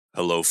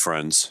Hello,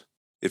 friends.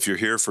 If you're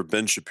here for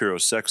Ben Shapiro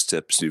sex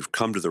tips, you've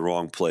come to the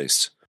wrong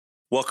place.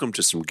 Welcome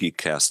to some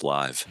Geekcast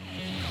Live.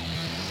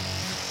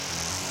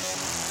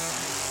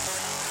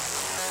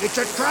 It's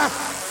a trap!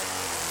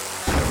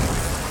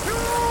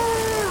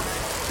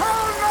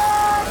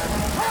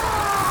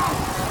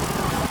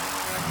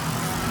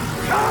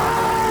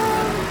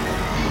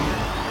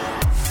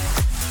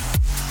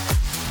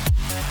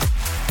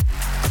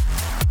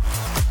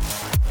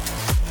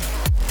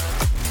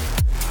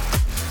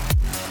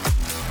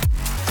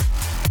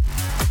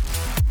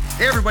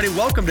 Hey everybody,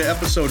 welcome to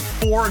episode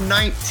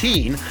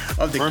 419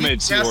 of the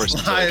Mermaid Seahorse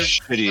Live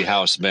shitty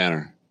house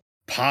banner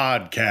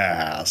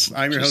podcast.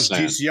 I'm your Just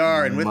host, saying.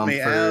 GCR, and with me,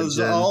 as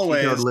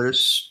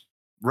always,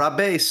 Rob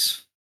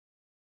Bass.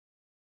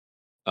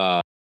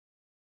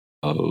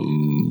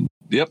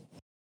 Yep.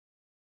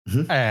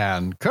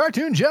 And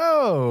Cartoon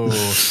Joe.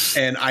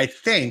 and I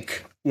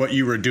think what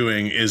you were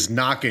doing is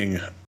knocking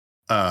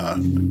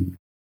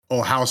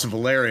House of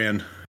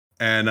Valerian,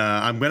 and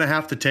I'm going to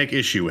have to take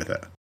issue with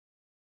it.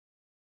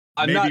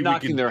 I'm Maybe not we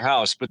knocking can- their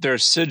house, but their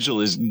sigil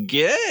is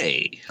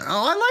gay. Oh,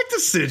 I like the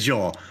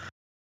sigil.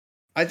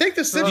 I think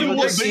the sigil But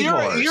might be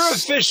you're a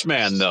fish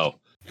man, though.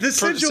 the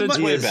sigil Since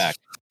might, way back.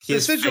 the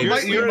sigil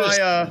might be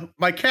You're-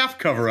 my calf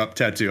cover-up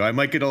tattoo. I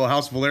might get a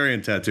House of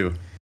Valerian tattoo.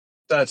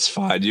 That's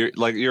fine.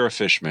 You're a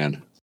fish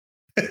man.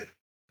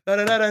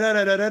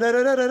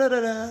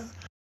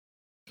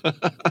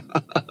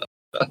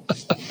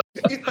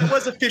 It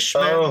was a fish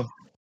man. Oh,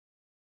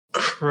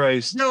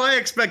 Christ. No, I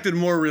expected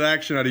more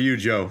reaction out of you,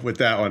 Joe, with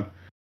that one.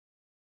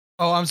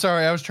 Oh, I'm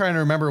sorry. I was trying to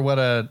remember what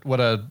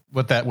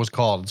that was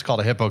called. It's called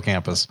a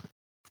hippocampus,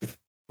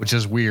 which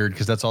is weird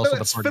because that's also No,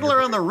 the it's part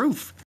Fiddler on the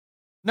Roof.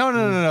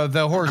 No.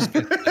 The horse.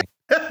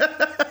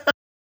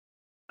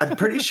 I'm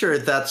pretty sure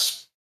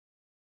that's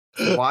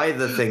why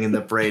the thing in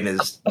the brain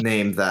is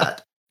named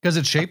that. Because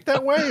it's shaped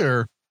that way,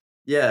 or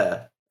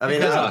Yeah. I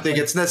mean, I don't think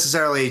it's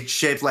necessarily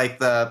shaped like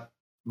the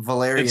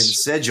Valerian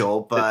It's-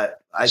 sigil, but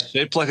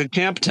Shaped like a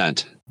camp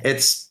tent.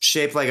 it's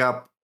shaped like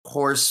a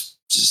horse,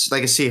 just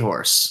like a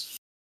seahorse.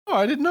 oh,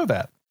 I didn't know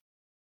that.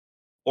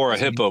 Or a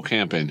hippo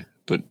camping.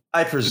 But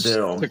I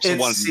presume. Six It of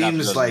one, half a seems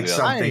dozen like of the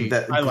other. something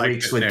that I like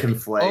Greeks it, would Nick.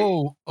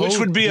 conflate. which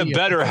would be a the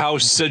better hippo.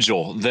 house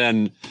sigil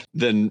than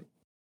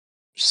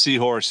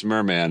seahorse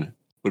merman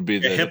would be A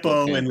the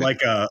hippo and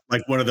camping.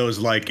 like one of those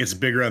it's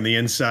bigger on the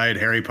inside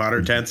Harry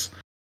Potter tents.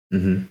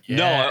 Mm-hmm.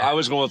 No, I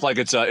was going with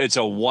it's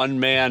a one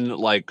man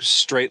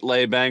straight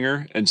lay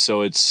banger, and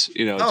so it's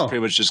Oh. pretty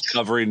much just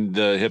covering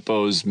the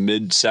hippo's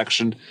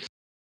midsection.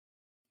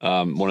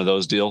 One of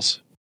those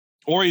deals,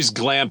 or he's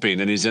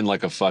glamping and he's in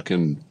like a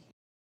fucking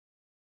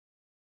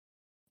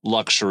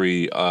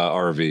luxury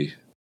RV.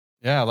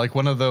 Yeah, like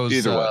one of those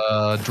Either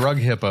way. drug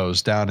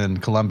hippos down in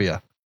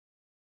Colombia.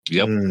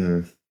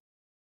 Yep,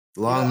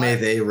 Long may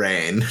they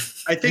reign.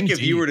 I think if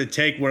you Indeed. were to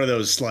take one of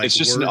those it's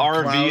just an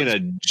word RV and clouds- a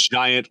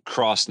giant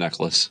cross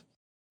necklace.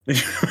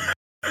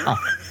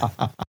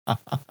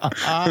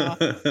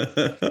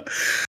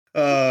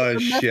 Oh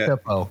Meth shit.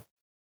 hippo.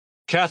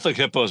 Catholic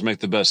hippos make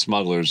the best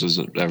smugglers, as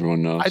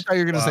everyone knows. I thought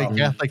you were going to Wow. say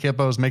Catholic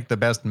hippos make the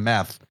best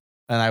meth,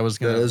 and I was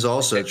That going to. is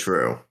also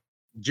true.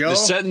 Joe, The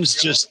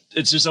sentence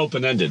it's just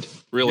open ended.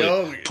 Really,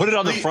 Joe, put it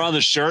on the please- front of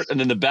the shirt, and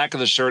then the back of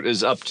the shirt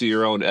is up to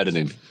your own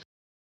editing.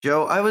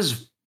 Joe, I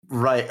was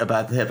right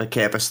about the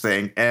hippocampus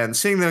thing, and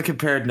seeing them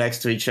compared next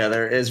to each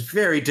other is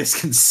very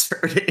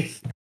disconcerting.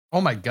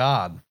 Oh my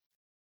God!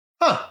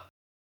 Huh.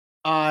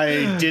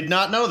 I did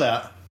not know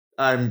that.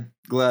 I'm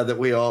glad that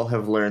we all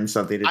have learned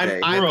something today.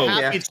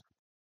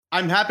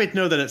 I'm happy to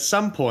know that at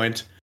some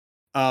point,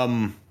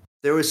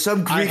 There was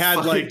some I Greek had,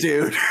 fucking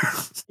dude.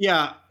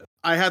 yeah,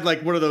 I had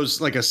one of those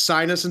a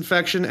sinus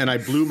infection, and I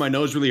blew my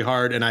nose really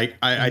hard, and I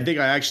think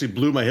I actually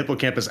blew my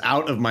hippocampus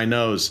out of my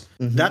nose.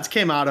 Mhm. That's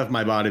came out of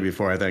my body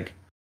before, I think.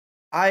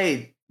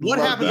 What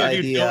happens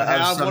if you don't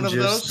have one of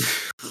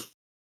those?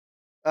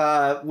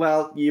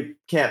 Well, you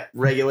can't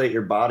regulate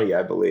your body,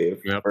 I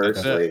believe. Yep,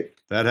 that's firstly.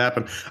 That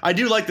happened. I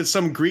do like that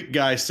some Greek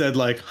guy said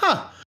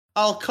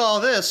I'll call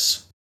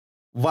this.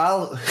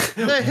 While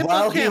he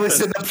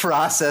was in the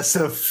process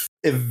of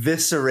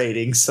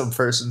eviscerating some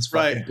person's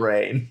fucking Right.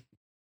 brain.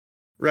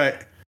 Right.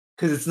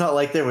 Because it's not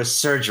like there was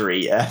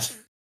surgery yet.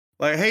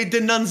 Hey,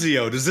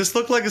 Denunzio, does this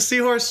look like a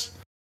seahorse?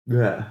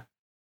 Yeah.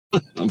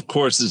 Of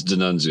course, it's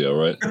Denunzio,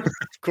 right?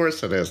 Of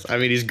course it is. I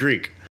mean, he's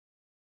Greek.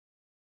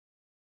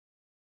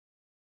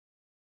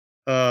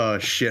 Oh,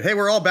 shit. Hey,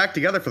 we're all back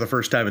together for the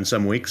first time in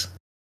some weeks.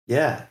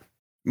 Yeah.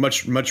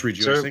 Much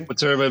rejoicing.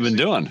 What's everybody been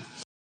doing?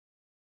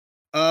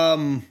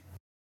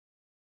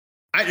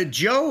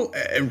 Joe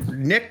and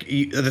Nick,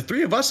 the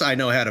three of us I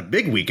know had a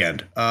big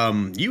weekend.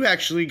 You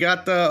actually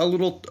got a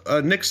little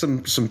Nick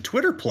some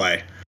Twitter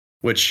play,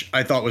 which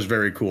I thought was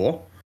very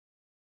cool.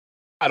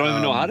 I don't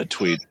even know how to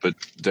tweet, but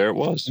there it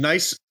was.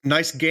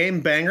 Nice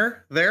game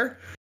banger there.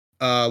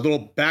 A little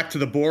back to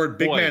the board,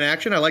 big Boy. man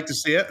action. I like to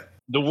see it.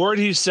 The word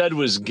he said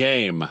was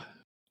game,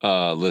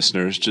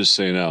 listeners, just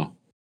so you know.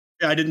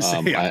 Yeah, I didn't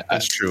say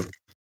that's true.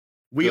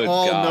 We Good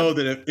all God. know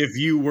that if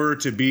you were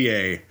to be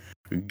a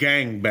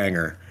gang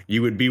banger,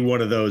 You would be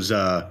one of those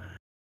capoeira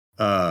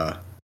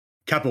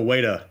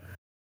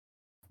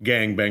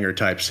gangbanger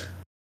types.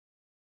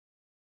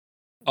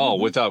 Oh,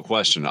 without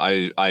question.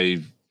 I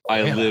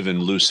live in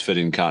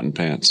loose-fitting cotton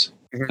pants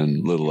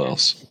and little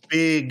else.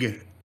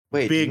 Big.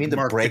 Wait, do you mean the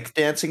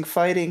breakdancing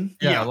fighting?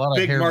 Yeah, a lot of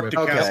big hair Mark whip.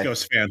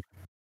 Dacascos fan.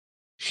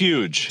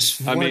 Huge.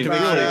 Just I wanted mean, to be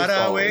really.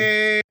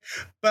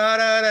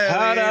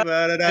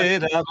 Ba-da-da-wee.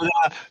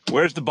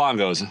 Where's the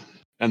bongos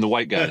and the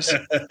white guys?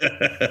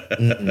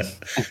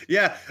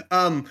 Yeah.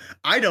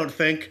 I don't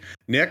think,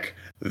 Nick,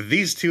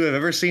 these two have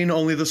ever seen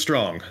Only the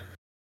Strong.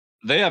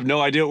 They have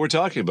no idea what we're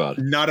talking about.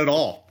 Not at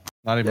all.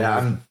 Not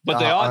even. But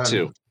they ought I'm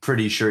to.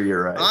 Pretty sure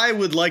you're right. I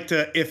would like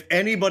to, if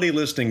anybody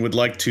listening would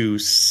like to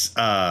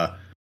send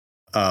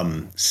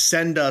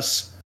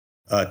us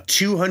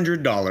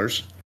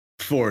 $200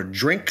 for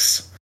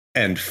drinks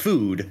and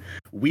food,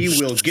 we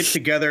will get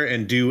together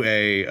and do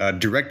a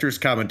director's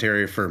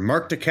commentary for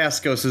Mark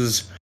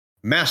Dacascos's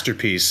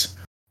masterpiece,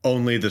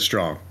 Only the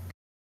Strong.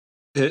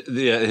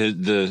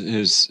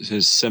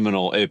 His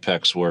seminal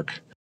apex work.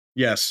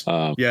 Yes.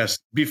 Yes.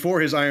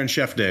 Before his Iron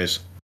Chef days.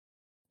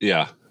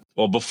 Yeah.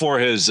 Well, before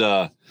his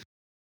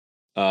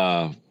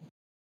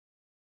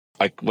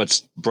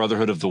what's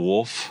Brotherhood of the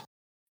Wolf?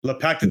 Le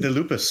Pacte de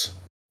Lupus.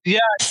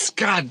 Yes.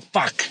 God,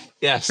 fuck.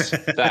 Yes,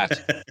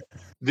 that.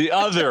 The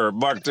other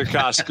Mark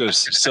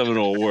Dacascos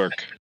seminal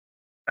work.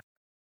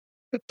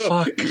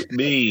 Fuck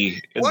me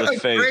in the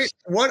face.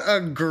 What a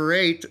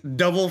great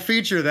double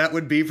feature that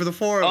would be for the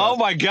four of us. Oh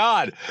my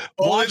God.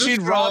 Only the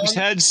Watching Strong. Rob's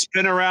head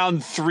spin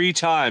around 3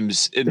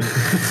 times in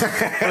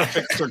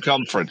perfect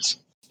circumference.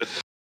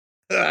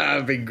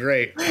 That'd be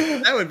great.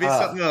 That would be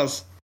something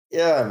else.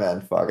 Yeah, man.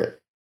 Fuck it.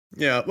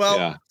 Yeah.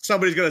 Well,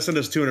 somebody's going to send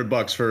us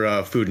 $200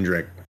 for food and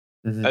drink.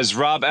 Mhm. As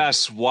Rob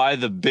asks why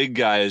the big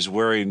guy is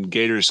wearing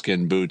gator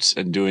skin boots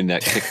and doing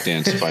that kick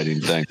dance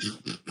fighting thing.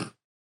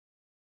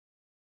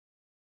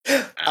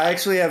 I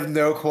actually have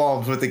no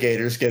qualms with the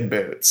gator skin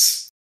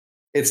boots.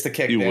 It's the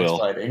kick You dance will.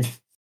 fighting.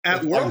 At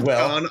I will.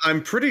 Worldcon,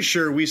 I'm pretty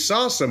sure we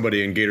saw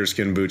somebody in gator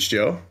skin boots,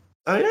 Joe.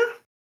 Oh yeah.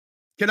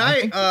 Can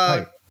think you're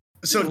right.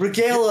 So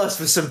regale us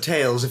with some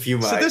tales, if you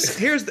might. So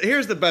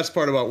here's the best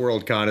part about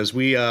Worldcon is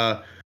we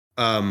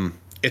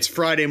it's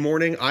Friday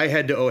morning. I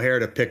head to O'Hare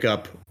to pick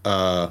up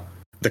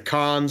the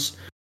cons.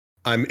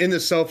 I'm in the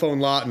cell phone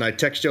lot and I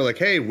text Joe like,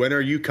 "Hey, when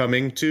are you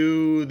coming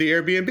to the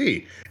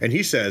Airbnb?" And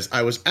he says,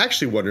 "I was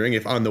actually wondering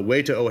if on the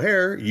way to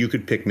O'Hare you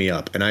could pick me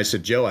up." And I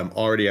said, "Joe, I'm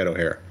already at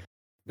O'Hare,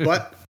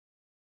 but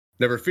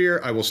never fear,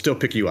 I will still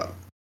pick you up."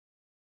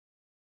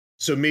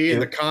 So me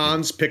and the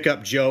cons pick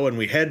up Joe and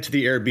we head to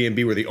the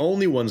Airbnb. We're the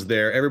only ones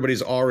there.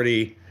 Everybody's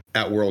already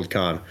at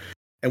Worldcon.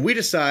 And we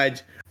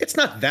decide it's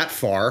not that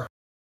far.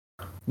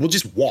 We'll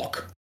just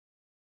walk.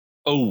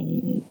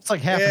 Oh. It's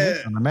like half an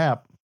inch on the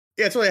map.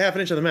 Yeah, it's only half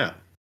an inch on the map.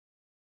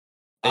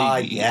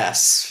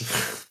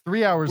 Yes.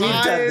 3 hours. We've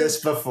later. done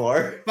this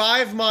before.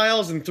 5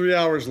 miles and 3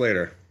 hours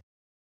later.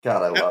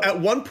 God, I love At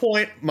it. one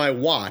point, my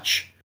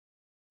watch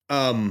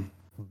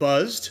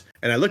buzzed,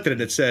 and I looked at it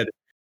and it said,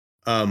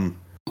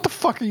 What the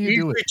fuck are you "Please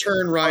doing?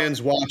 return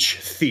Ryan's watch,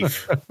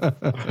 thief."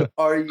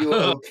 Are you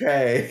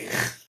okay?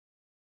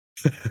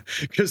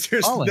 Because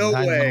there's Calling no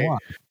way, 911.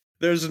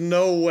 there's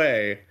no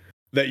way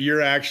that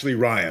you're actually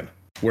Ryan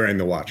wearing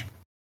the watch.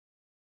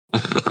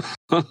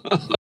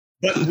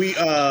 But we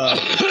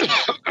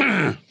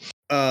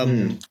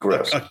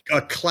Gross.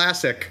 a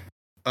classic,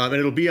 and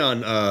it'll be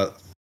on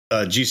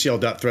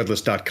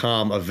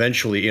gcl.threadless.com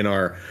eventually in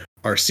our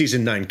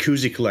season 9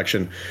 koozie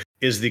collection,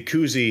 is the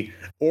koozie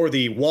or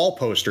the wall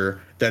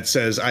poster that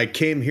says, "I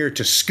came here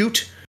to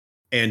scoot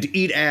and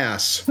eat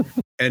ass,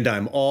 and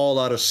I'm all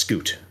out of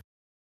scoot."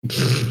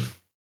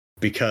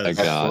 Because Thank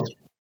God.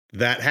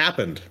 that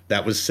happened.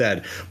 That was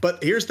said.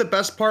 But here's the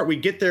best part. We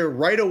get there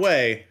right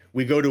away.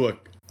 We go to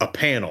a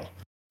panel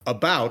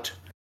about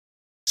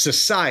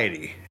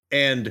society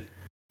and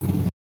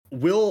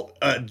will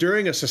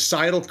during a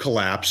societal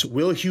collapse,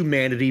 will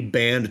humanity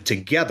band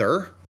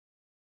together?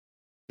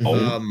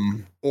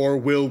 Or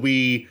will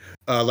we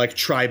like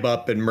tribe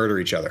up and murder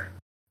each other?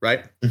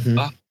 Right?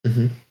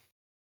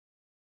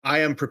 I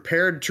am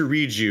prepared to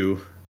read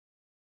you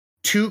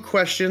 2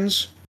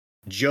 questions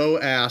Joe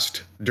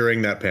asked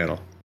during that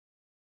panel.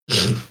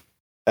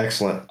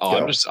 Excellent.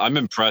 Oh, Go. I'm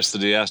impressed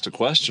that he asked a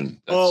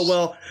question.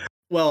 Oh,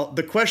 well,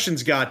 the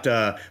questions got,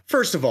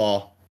 first of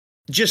all,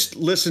 just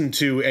listen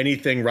to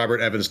anything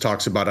Robert Evans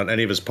talks about on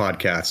any of his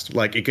podcasts.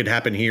 Like, it could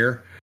happen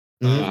here.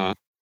 Uh-huh.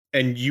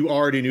 And you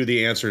already knew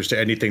the answers to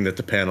anything that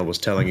the panel was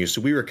telling you.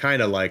 So we were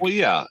kind of like, Well,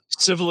 yeah,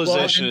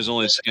 civilization is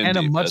only skin And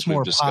a deep, much as we've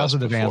more discussed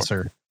positive before.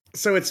 answer.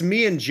 so it's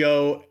me and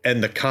Joe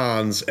and the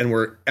cons, and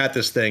we're at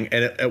this thing.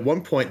 And at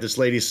one point, this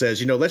lady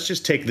says, let's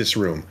just take this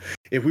room.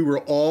 If we were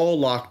all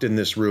locked in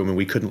this room and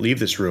we couldn't leave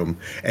this room,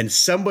 and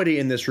somebody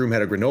in this room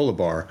had a granola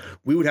bar,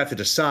 we would have to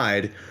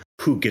decide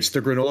who gets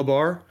the granola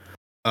bar.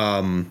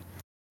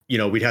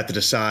 We'd have to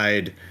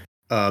decide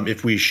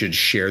if we should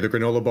share the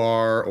granola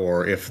bar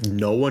or if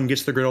no one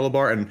gets the granola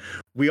bar. And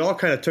we all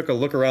kind of took a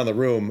look around the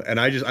room, and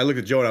I looked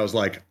at Joe and I was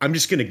like, I'm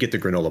just going to get the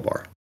granola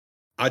bar.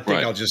 I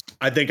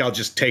think I'll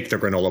just take the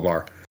granola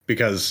bar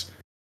because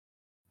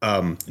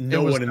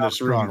no one in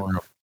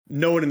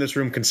this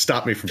room can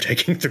stop me from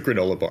taking the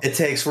granola bar. It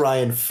takes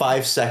Ryan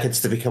 5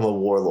 seconds to become a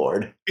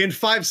warlord. In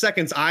 5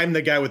 seconds, I'm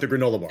the guy with the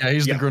granola bar. Yeah,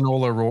 he's the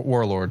granola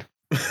warlord.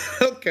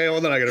 Okay,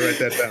 well then I gotta write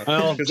that down.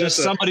 Well, just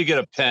somebody get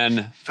a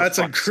pen. That's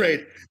a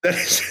great.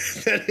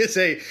 That's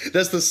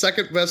the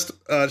second best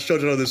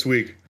shoujo this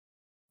week.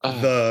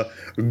 The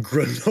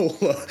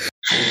granola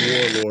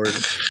warlord.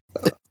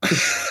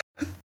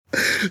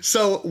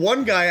 So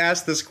one guy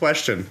asked this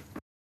question,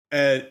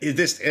 and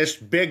this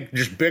big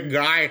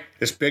guy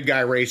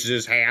raises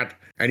his hand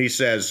and he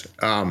says,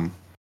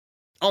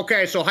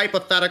 "Okay, so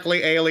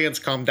hypothetically, aliens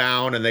come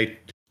down and they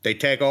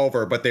take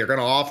over, but they're going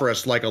to offer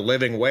us like a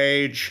living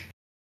wage.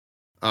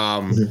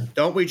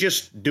 Don't we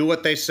just do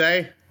what they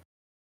say?"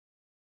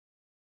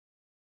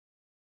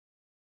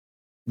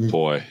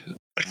 Boy,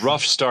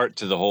 rough start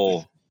to the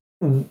whole.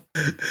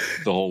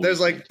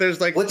 There's like.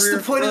 What's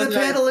the point of the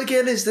panel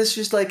again? Is this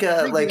just like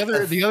a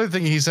the other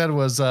thing he said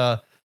was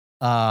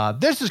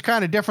this is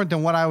kind of different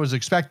than what I was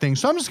expecting,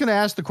 so I'm just going to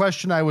ask the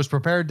question I was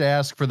prepared to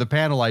ask for the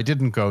panel I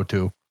didn't go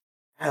to.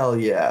 Hell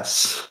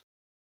yes.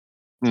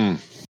 Go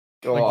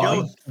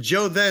on.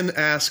 Joe then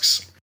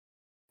asks,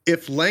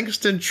 if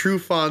Langston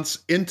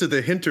Trufant's Into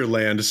the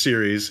Hinterland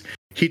series,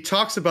 he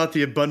talks about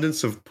the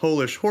abundance of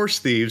Polish horse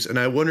thieves, and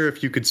I wonder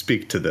if you could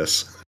speak to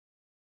this.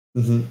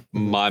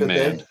 My Good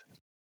man. day.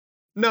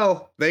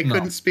 No, they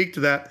couldn't speak to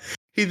that.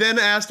 He then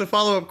asked a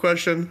follow-up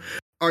question.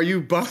 Are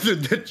you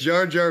bothered that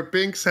Jar Jar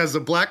Binks has a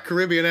black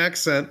Caribbean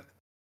accent?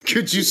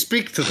 Could you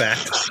speak to that?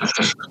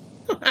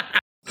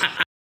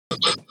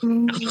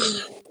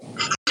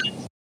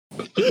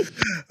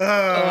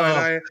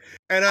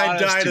 And I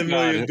died a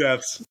million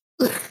deaths.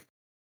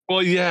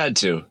 Well, you had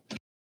to.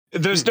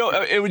 There's no.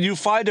 When you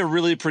find a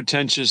really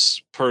pretentious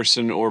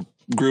person or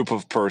group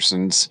of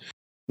persons,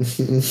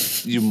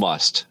 you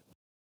must.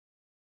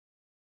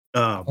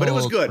 But it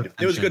was good.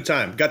 It was a good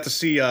time. Got to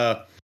see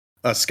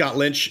Scott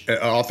Lynch,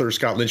 author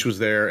Scott Lynch was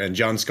there, and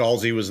John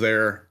Scalzi was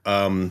there.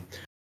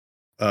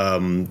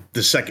 The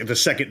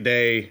second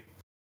day,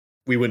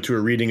 we went to a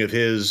reading of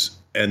his,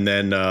 and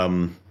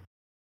then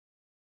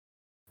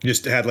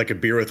just had like a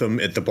beer with him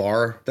at the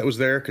bar that was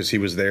there because he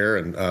was there,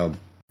 and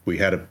we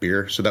had a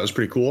beer, so that was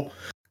pretty cool.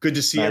 Good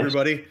to see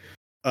everybody.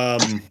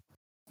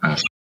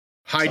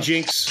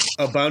 Hijinks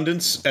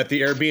abundance at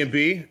the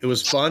Airbnb. It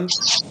was fun.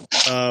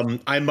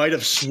 I might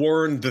have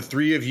sworn the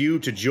three of you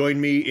to join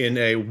me in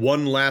a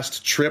one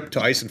last trip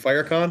to Ice and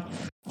Fire Con.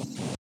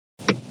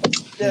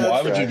 Yeah,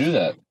 why would you do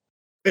that?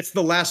 It's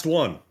the last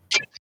one.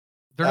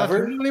 They're not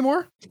doing it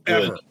anymore?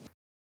 Ever.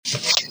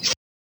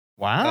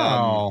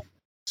 Wow.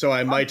 So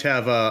I might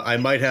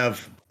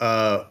have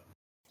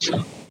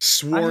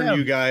sworn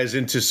you guys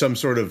into some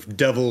sort of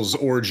devil's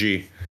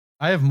orgy.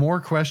 I have more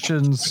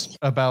questions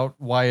about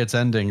why it's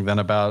ending than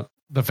about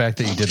the fact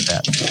that you did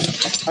that.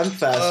 I'm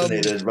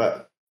fascinated,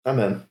 but I'm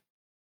in.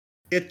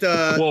 They've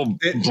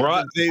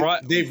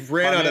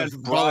ran out of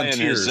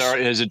volunteers.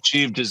 Brian has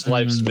achieved his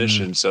life's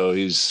mission, so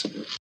he's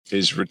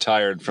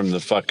retired from the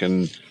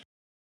fucking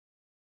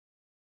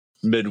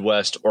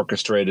Midwest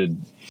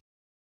orchestrated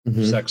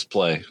sex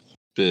play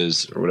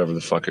biz or whatever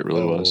the fuck it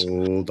really was.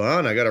 Hold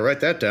on, I gotta write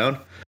that down.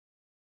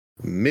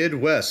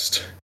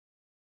 Midwest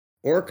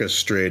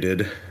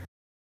orchestrated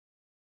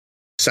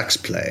sex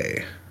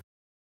play.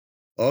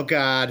 Oh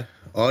God.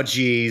 Oh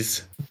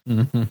geez.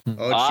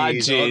 Oh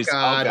geez.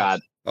 Oh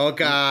God. Oh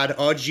God.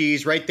 Oh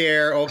geez. Right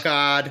there. Oh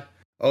God.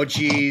 Oh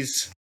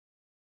geez.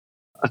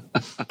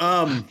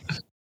 No,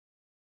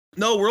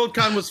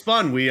 Worldcon was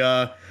fun. We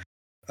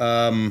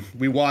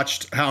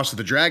watched House of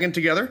the Dragon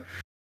together.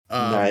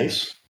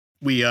 Nice.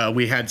 We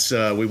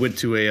went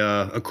to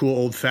a cool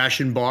old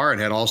fashioned bar and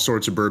had all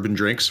sorts of bourbon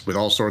drinks with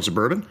all sorts of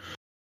bourbon.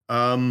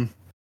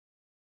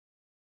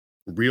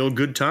 Real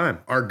good time.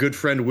 Our good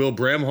friend Will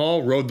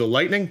Bramhall rode the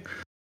Lightning.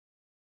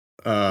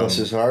 Bless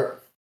his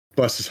heart.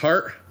 Bless his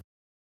heart.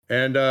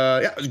 And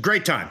it was a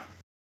great time.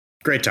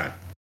 Great time.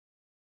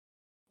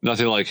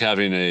 Nothing like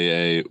having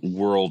a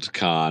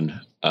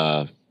Worldcon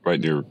right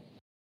in your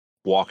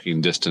walking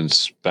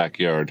distance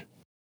backyard.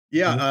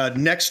 Yeah,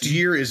 next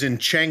year is in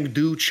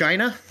Chengdu,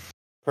 China.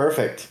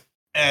 Perfect.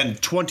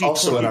 And 2020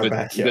 also in our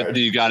backyard.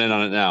 You got in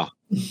on it now.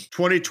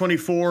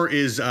 2024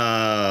 is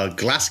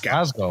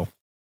Glasgow.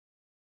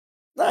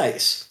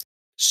 Nice.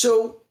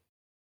 So,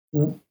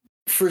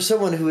 for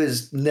someone who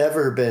has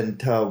never been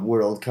to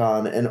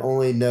Worldcon and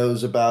only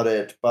knows about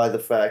it by the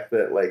fact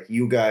that like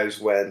you guys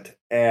went,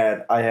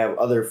 and I have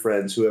other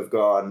friends who have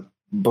gone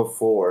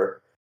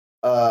before,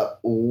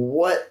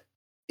 what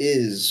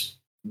is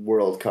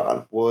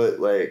Worldcon? What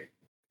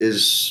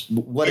is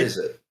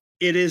it?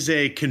 It is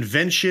a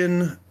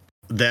convention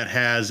that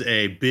has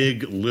a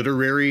big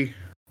literary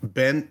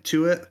bent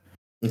to it.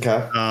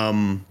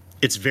 Okay.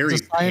 It's very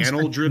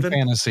panel driven.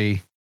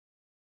 Fantasy.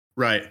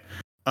 Right.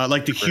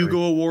 Like the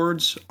Hugo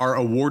Awards are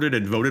awarded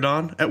and voted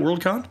on at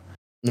Worldcon.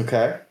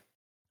 Okay.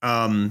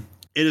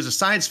 It is a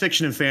science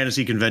fiction and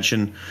fantasy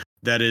convention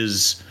that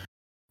is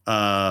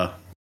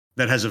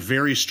that has a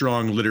very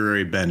strong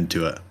literary bend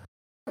to it.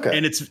 Okay.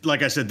 And it's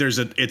like I said,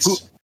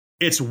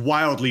 it's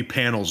wildly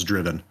panels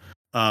driven.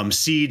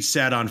 Seed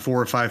sat on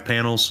 4 or 5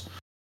 panels.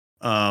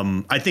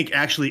 I think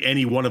actually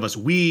any one of us,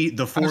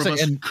 the four of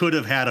us, could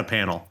have had a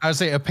panel. I would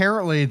say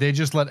apparently they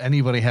just let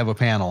anybody have a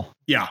panel.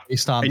 Yeah,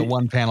 based on the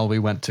one panel we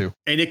went to,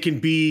 and it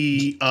can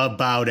be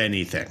about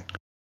anything.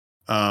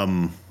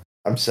 I'm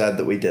sad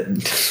that we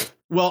didn't.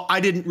 Well, I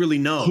didn't really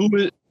know.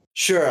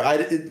 Sure,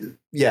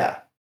 yeah.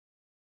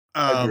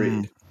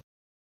 Agreed.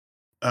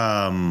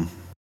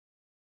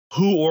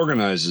 Who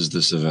organizes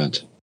this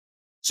event?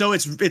 So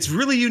it's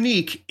really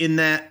unique in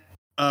that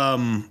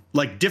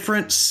like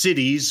different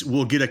cities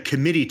will get a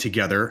committee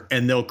together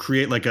and they'll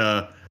create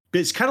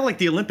it's kind of like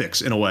the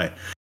Olympics in a way.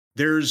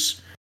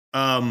 There's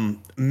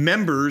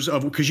members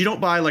of, because you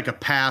don't buy like a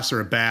pass or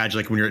a badge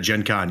like when you're at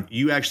Gen Con,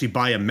 you actually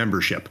buy a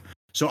membership.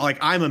 So like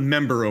I'm a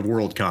member of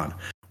WorldCon,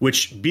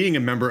 which being a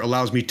member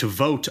allows me to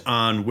vote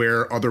on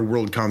where other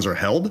WorldCons are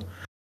held.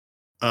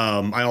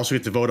 I also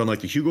get to vote on like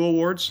the Hugo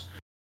Awards.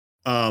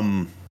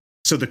 So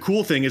the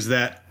cool thing is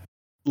that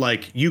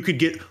like I could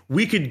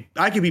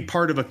be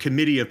part of a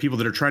committee of people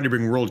that are trying to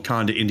bring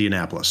WorldCon to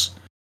Indianapolis.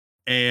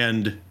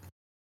 And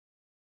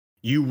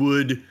you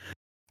would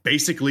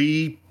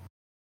basically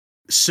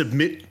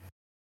submit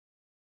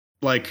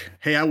like,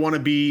 hey, I want to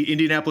be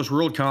Indianapolis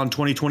WorldCon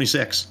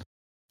 2026.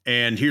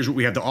 And here's what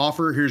we have to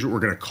offer. Here's what we're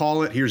going to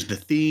call it. Here's the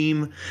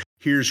theme.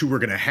 Here's who we're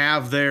going to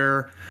have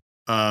there.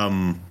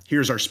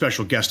 Here's our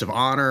special guest of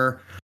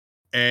honor.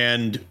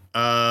 And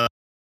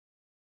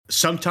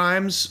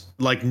sometimes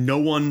like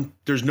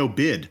there's no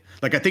bid.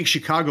 Like I think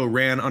Chicago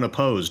ran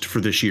unopposed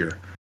for this year.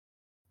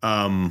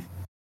 And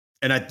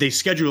they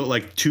schedule it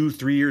like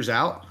 2-3 years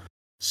out.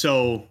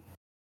 So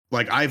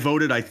like I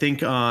voted, I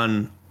think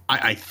I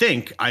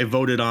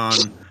voted on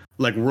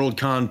like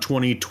WorldCon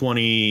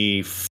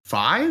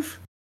 2025,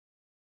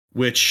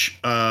 which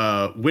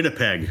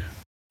Winnipeg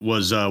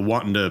was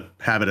wanting to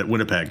have it at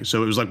Winnipeg.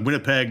 So it was like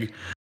Winnipeg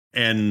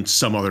and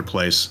some other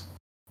place,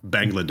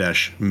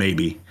 Bangladesh,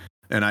 maybe.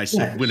 And I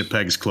said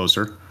Winnipeg's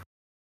closer.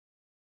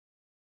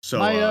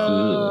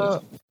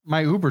 So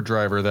my Uber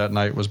driver that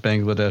night was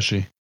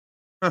Bangladeshi.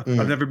 I've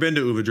never been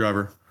to Uber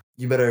driver.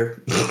 You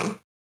better.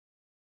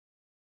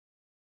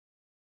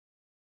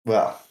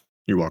 Well,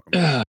 you're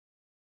welcome.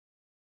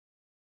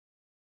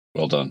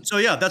 Well done. So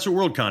yeah, that's what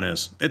WorldCon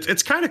is.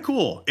 It's kind of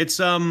cool.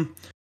 It's of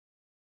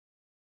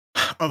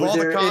all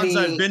the cons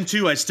I've been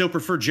to, I still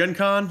prefer Gen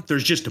Con.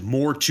 There's just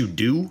more to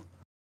do.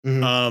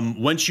 Mm-hmm.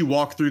 Once you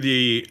walk through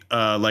the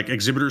like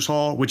exhibitors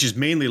hall, which is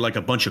mainly like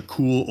a bunch of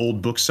cool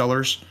old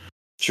booksellers.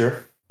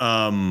 Sure.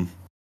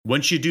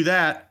 Once you do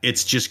that,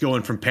 it's just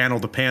going from panel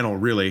to panel,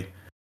 really.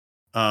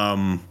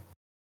 I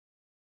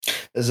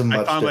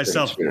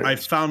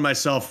found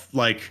myself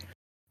like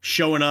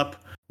showing up,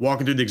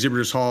 walking through the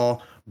exhibitors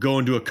hall,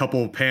 going to a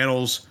couple of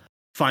panels,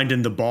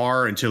 finding the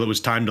bar until it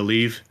was time to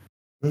leave.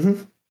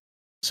 Mm-hmm.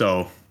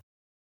 So,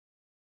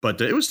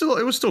 but it was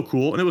still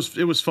cool, and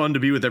it was fun to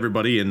be with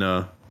everybody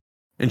in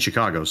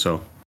Chicago.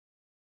 So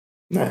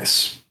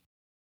nice.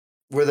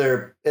 Were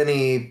there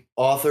any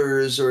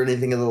authors or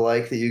anything of the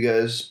like that you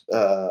guys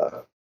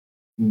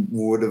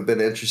would have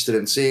been interested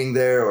in seeing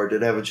there, or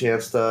did have a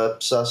chance to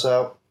suss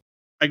out?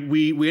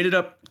 We ended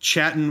up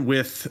chatting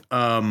with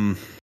oh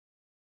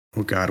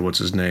God, what's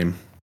his name?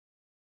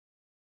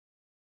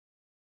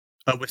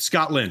 With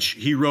Scott Lynch.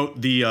 He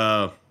wrote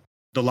the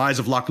Lies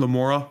of Locke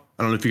Lamora.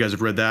 I don't know if you guys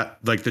have read that.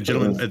 Like the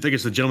gentleman, I think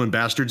it's the Gentleman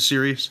Bastard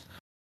series.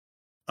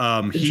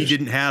 He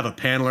didn't have a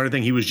panel or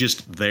anything. He was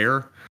just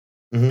there.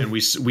 Mm-hmm. And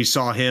we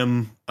saw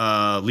him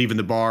leaving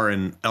the bar,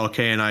 and LK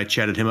and I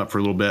chatted him up for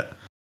a little bit.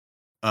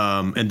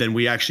 And then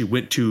we actually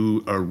went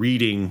to a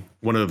reading,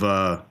 one of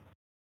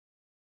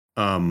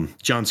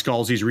John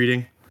Scalzi's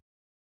reading.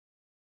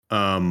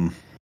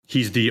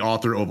 He's the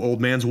author of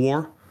Old Man's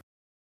War.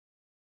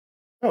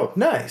 Oh,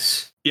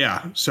 nice.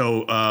 Yeah.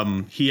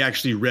 So he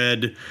actually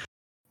read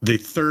the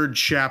 3rd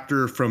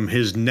chapter from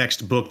his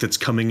next book that's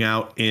coming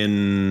out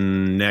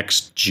in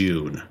next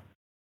June.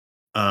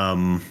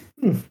 And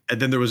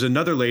then there was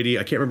another lady,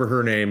 I can't remember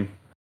her name,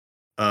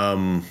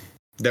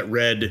 that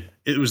read,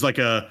 it was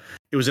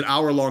an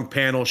hour-long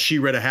panel. She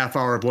read a half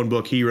hour of one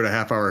book. He read a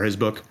half hour of his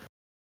book.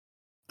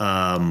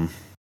 And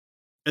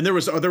there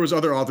was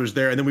other authors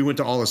there. And then we went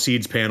to all the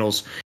Seeds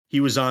panels.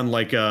 He was on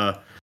like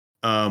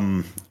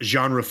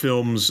genre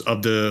films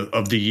of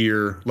the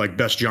year, like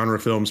best genre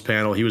films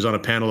panel. He was on a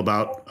panel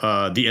about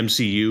the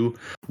MCU,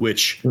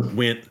 which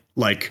went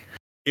like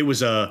it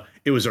was a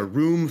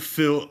room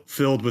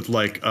filled with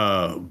like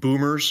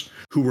boomers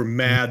who were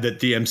mad that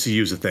the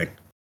MCU is a thing.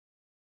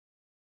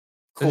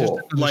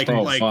 Cool.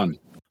 Fun.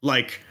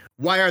 Like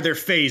why are there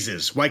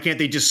phases? Why can't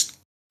they just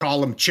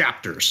call them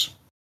chapters?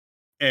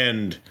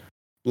 And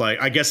like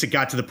I guess it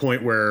got to the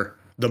point where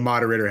the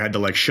moderator had to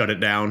like shut it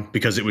down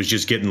because it was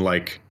just getting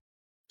like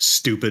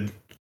stupid.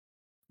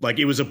 Like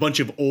it was a bunch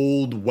of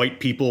old white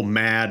people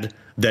mad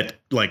that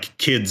like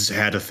kids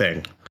had a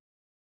thing.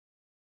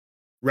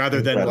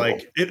 Rather than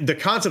like the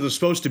concept was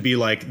supposed to be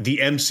like the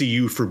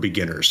MCU for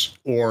beginners,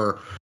 or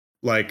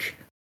like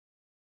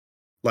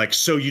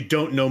so you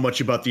don't know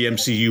much about the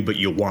MCU, but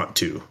you want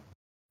to.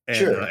 And,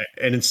 Sure.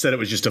 And instead it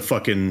was just a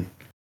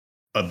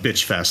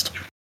bitch fest.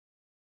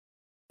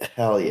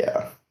 Hell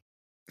yeah.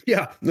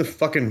 Yeah, the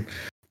fucking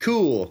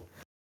cool.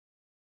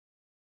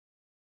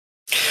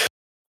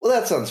 Well,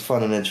 that sounds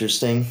fun and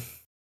interesting.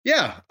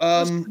 Yeah.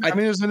 I mean, it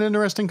was an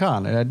interesting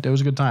con. It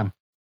was a good time.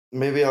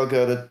 Maybe I'll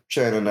go to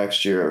China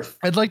next year.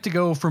 I'd like to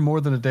go for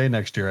more than a day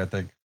next year, I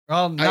think.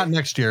 Well, not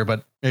next year,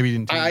 but maybe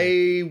in 2 years.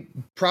 I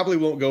probably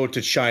won't go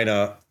to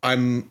China. I'd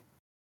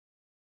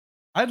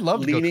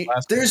love to go to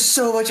Glasgow. There's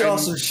so much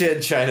awesome shit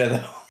in China,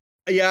 though.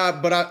 Yeah,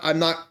 but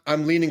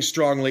I'm leaning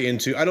strongly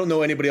into, I don't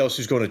know anybody else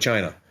who's going to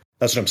China.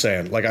 That's what I'm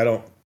saying. Like, I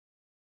don't.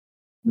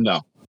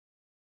 No.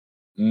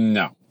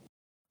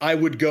 I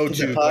would go Does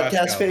to the podcast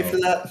Glasgow, pay though. for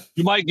that?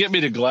 You might get me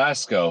to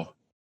Glasgow.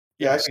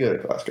 Yeah, I could go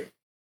to Glasgow.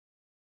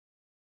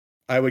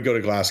 I would go to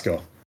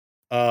Glasgow.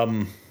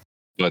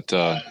 But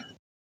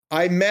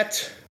I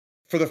met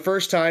for the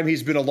first time,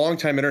 he's been a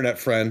longtime internet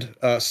friend,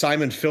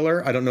 Simon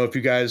Filler. I don't know if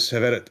you guys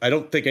have had it. I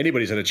don't think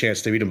anybody's had a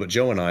chance to meet him but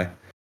Joe and I.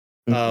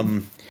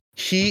 Mhm.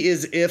 He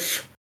is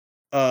if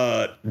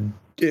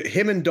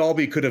him and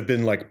Dalby could have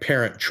been like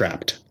parent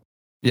trapped.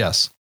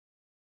 Yes.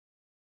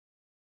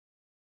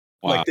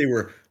 wow.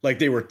 Like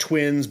they were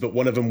twins, but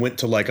one of them went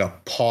to like a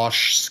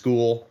posh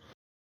school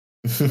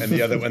and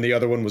the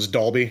other one was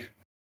Dalby.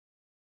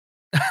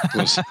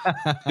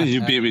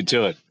 You beat me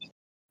to it.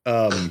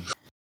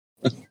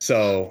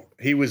 So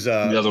he was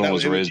The other one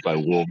was raised by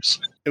wolves.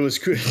 It was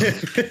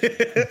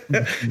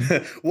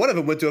one of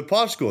them went to a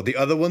posh school. The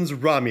other one's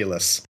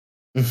Romulus.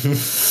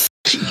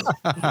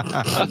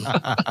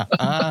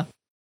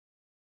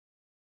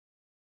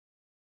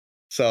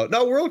 So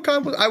no,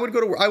 Worldcon. I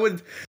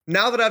would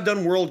now that I've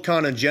done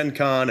Worldcon and Gen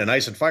Con and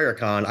Ice and Fire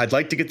Con, I'd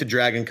like to get to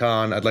Dragon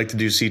Con. I'd like to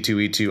do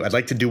C2E2. I'd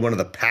like to do one of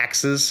the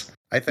PAXs.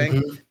 I think.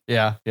 Mhm.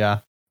 Yeah.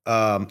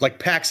 Like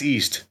PAX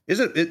East.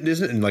 Isn't it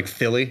in like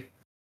Philly?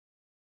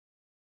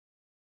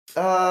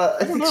 I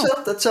think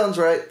so. That sounds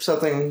right.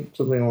 Something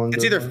along. It's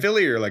those either lines.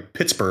 Philly or like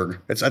Pittsburgh.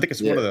 I think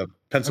it's one of the I've got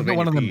Pennsylvania.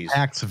 one of them Bs.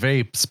 PAX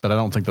vapes, but I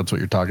don't think that's what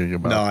you're talking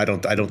about. No, I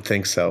don't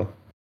think so.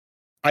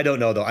 I don't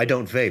know though. I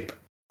don't vape.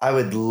 I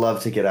would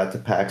love to get out to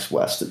PAX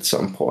West at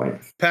some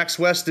point. PAX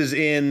West is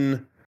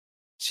in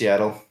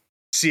Seattle.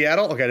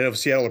 Seattle. Okay, I don't know if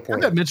Seattle or I bet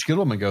Portland. Mitch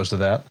Gittleman goes to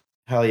that.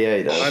 Hell yeah,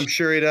 he does. I'm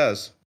sure he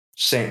does.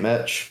 St.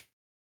 Mitch.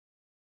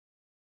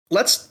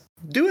 Let's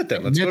do it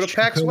then. Let's go Mitch to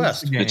PAX goes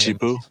West. again. Itchy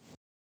poo.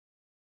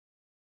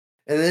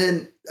 And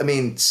then, I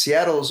mean,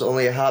 Seattle's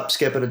only a hop,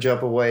 skip, and a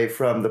jump away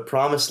from the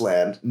promised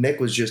land.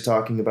 Nick was just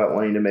talking about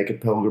wanting to make a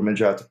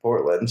pilgrimage out to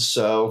Portland.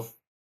 So,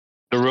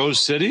 The Rose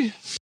City?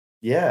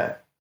 yeah.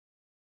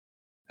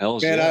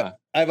 Hell's Man, yeah.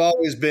 I've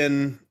always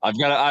been I've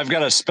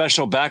got a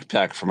special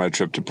backpack for my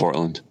trip to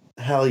Portland.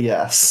 Hell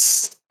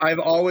yes.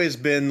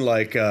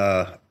 like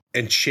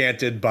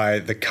enchanted by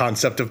the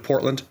concept of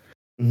Portland.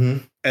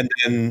 Mm-hmm. And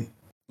then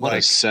What a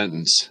like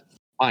sentence.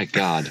 My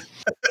God.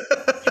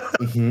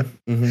 Mm-hmm.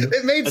 Mm-hmm.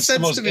 it made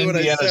sense to me when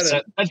I said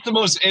it. That's the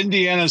most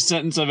Indiana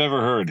sentence I've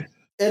ever heard.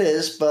 It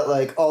is, but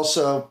like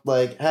also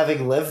like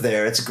having lived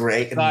there, it's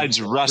great. and Besides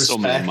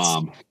WrestleMan, respect.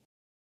 Mom.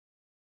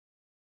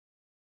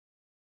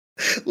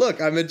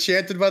 Look, I'm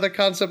enchanted by the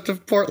concept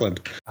of Portland.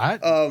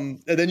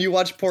 And then you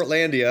watch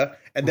Portlandia,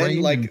 and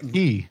then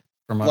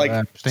from what I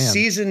understand.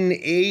 season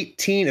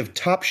 18 of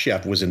Top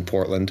Chef was in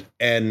Portland,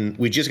 and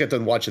we just got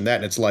done watching that,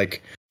 and it's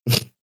like,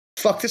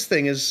 fuck, this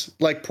thing is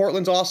like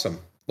Portland's awesome.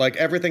 Like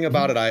everything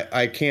about it,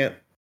 I can't.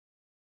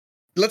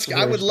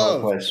 I would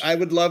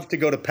love to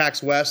go to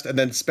PAX West and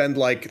then spend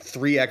like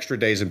 3 extra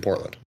days in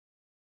Portland.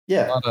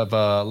 Yeah.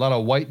 a lot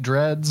of white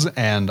dreads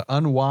and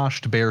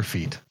unwashed bare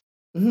feet.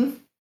 Mm-hmm.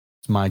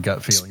 It's my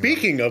gut feeling.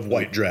 Speaking of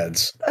white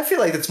dreads, I feel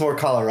like it's more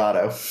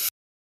Colorado.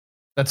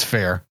 That's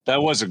fair.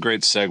 That was a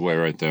great segue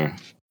right there.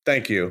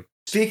 thank you.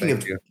 Speaking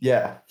Thank of, you.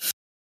 yeah.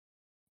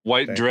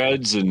 White Thank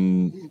dreads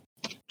and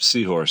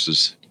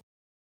seahorses.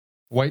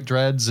 White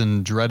dreads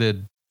and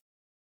dreaded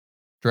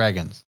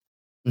dragons.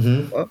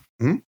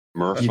 Mm-hmm. You did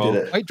Merfolk.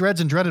 it. White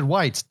dreads and dreaded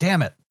whites.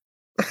 Damn it.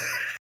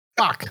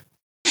 Fuck.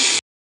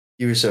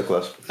 You were so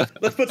close.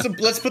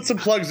 Let's put some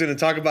plugs in and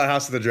talk about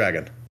House of the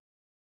Dragon.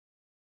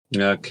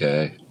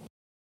 Okay.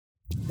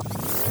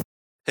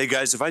 Hey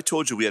guys, if I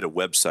told you we had a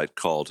website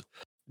called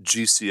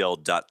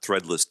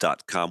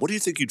gcl.threadless.com, what do you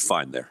think you'd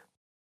find there?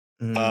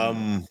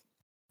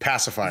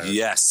 Pacifier.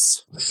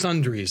 Yes.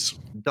 Sundries.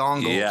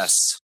 Dongles.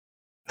 Yes.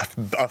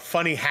 A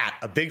funny hat,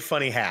 a big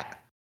funny hat.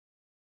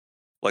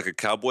 Like a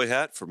cowboy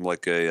hat from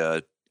like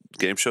a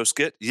game show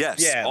skit?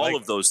 Yes. Yeah, all like-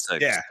 of those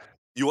things. Yeah.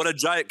 You want a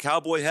giant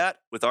cowboy hat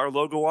with our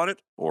logo on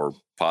it or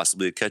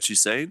possibly a catchy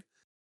saying?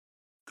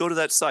 Go to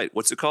that site.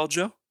 What's it called,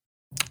 Joe?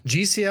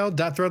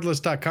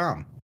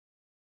 gcl.threadless.com.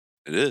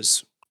 It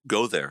is.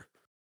 Go there.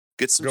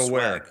 Get some Go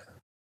swag. where?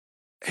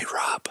 Hey,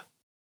 Rob,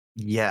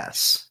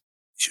 Yes.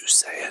 you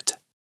say it.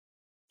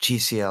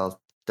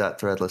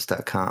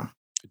 gcl.threadless.com.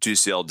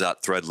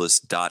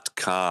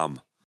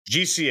 gcl.threadless.com.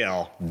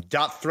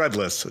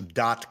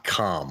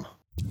 gcl.threadless.com.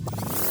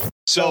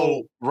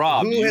 So,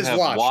 Rob, who you has have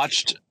watched?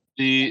 watched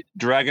the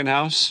Dragon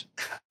House?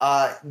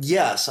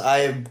 Yes,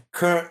 I am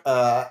current.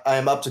 I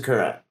am up to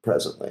current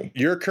presently.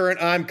 You're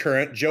current. I'm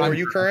current. Joe, are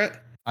you current?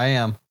 I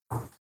am.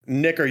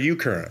 Nick, are you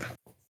current?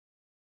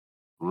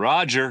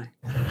 Roger.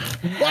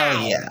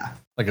 Wow. Yeah.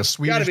 Like a You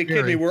Swedish gotta be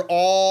kidding me. theory. We're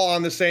all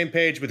on the same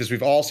page with this.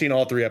 We've all seen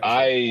all 3 episodes.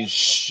 I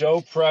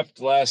show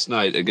prepped last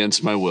night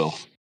against my will.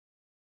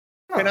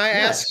 Can I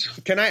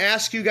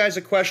ask you guys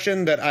a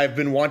question that I've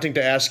been wanting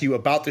to ask you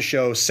about the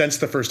show since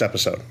the first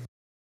episode?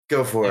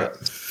 Go for it.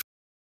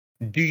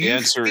 Do you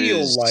answer feel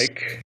is-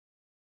 like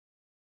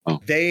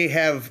they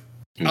have,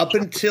 up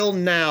until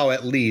now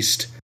at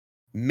least,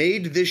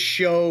 made this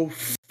show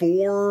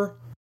for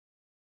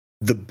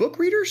the book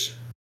readers?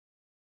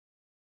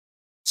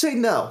 Say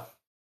no.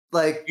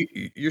 Like,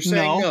 You're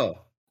saying no.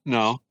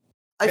 No.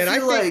 I And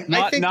feel like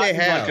I think they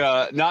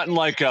have. Not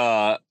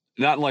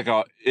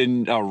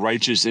in a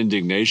righteous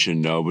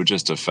indignation, no, but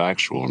just a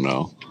factual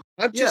no.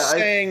 I'm just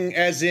saying,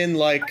 as in,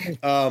 like,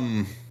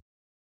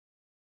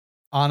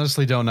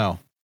 Honestly, don't know.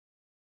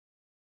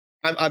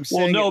 I'm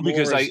saying. Well, no, it more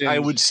because as in- I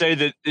would say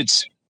that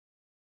it's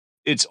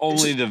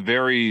only the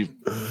very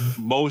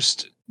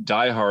most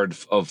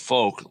diehard of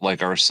folk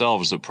like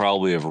ourselves that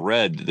probably have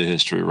read the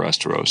history of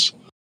Westeros.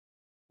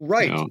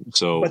 Right. You know,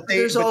 so But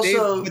there's they've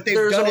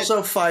done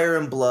also Fire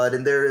and Blood,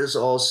 and there is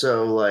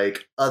also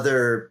like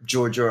other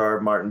George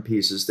R.R. Martin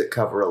pieces that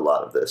cover a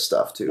lot of this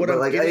stuff too. What But I'm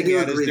like, getting I do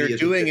at is agree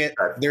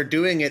they're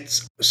doing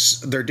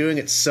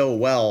it so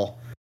well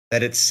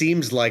that it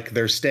seems like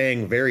they're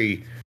staying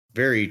very,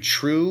 very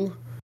true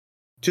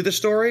to the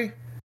story.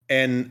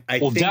 And I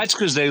think that's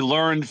because they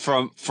learned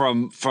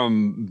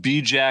from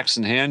B.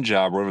 Jackson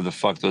Handjob, whatever the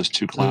fuck those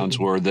two clowns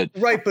were, that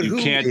right, but you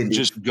can't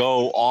just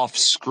go off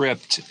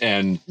script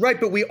and right.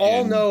 But we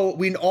all know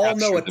a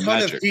capture the ton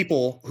magic. of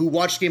people who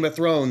watched Game of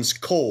Thrones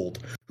cold,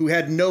 who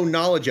had no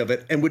knowledge of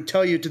it, and would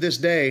tell you to this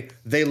day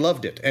they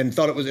loved it and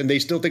thought it was, and they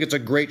still think it's a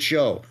great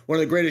show, one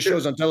of the greatest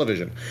shows on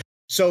television.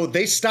 So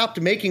they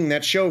stopped making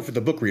that show for the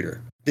book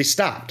reader. They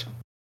stopped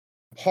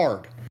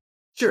hard.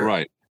 Sure.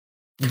 Right.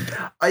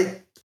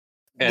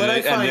 And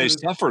they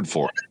suffered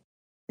for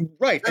it.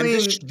 Right. And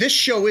this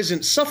show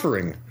isn't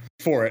suffering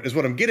for it, is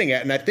what I'm getting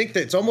at. And I think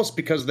that it's almost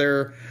because they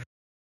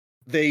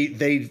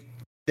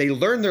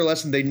learned their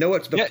lesson. They know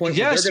it to the point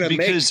where they're going to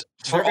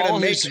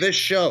make this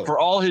show. For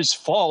all his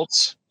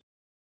faults,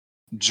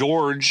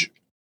 George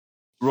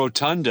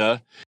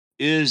Rotunda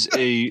is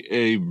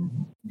a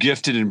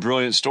gifted and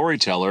brilliant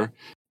storyteller,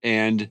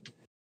 and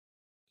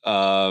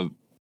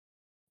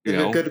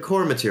good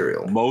core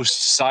material. Most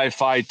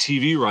sci-fi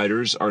TV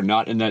writers are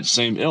not in that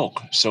same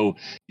ilk. So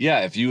yeah,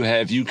 if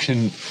you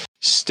can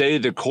stay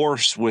the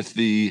course with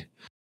the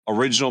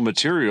original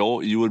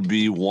material, you would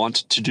be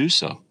want to do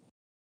so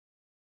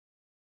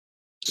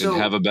and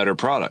have a better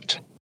product.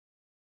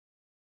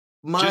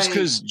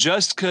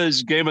 Just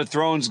because Game of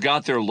Thrones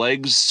got their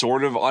legs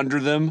sort of under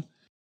them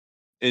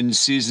in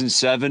season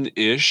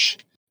 7-ish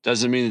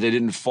doesn't mean that they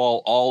didn't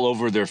fall all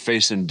over their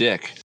face and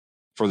dick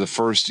for the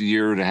first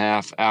year and a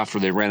half after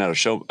they ran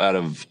out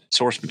of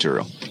source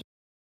material.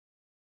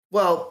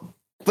 Well,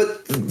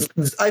 but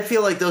I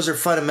feel like those are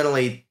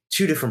fundamentally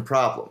two different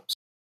problems.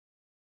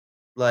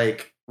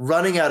 Like,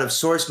 running out of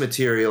source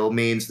material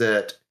means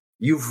that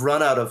you've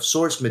run out of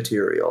source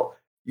material.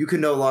 You can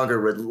no longer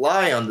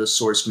rely on the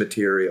source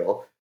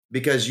material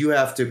because you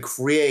have to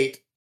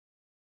create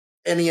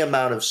any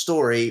amount of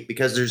story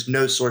because there's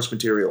no source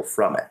material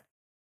from it.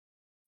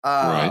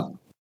 Right.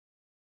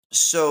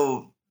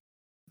 So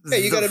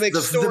you got to make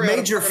the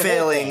major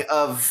failing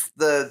of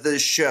the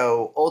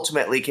show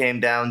ultimately came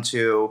down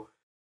to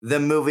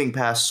them moving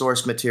past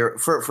source material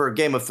for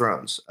Game of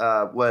Thrones.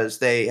 Was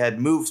they had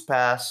moved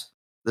past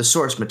the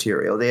source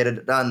material. They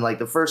had done like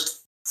the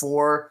first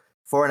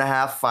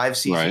 4.5, 5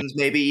 seasons,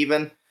 maybe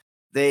even.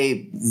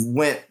 They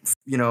went,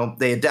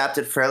 they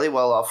adapted fairly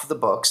well off of the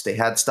books. They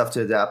had stuff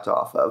to adapt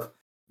off of.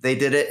 They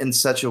did it in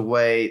such a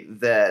way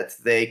that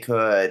they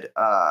could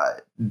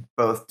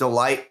both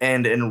delight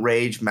and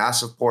enrage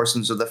massive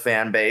portions of the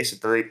fan base,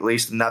 at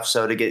least enough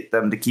so to get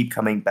them to keep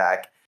coming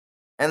back.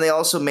 And they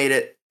also made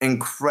it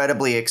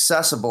incredibly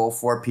accessible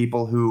for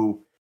people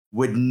who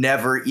would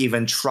never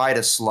even try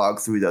to slog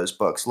through those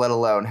books, let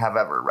alone have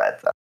ever read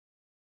them.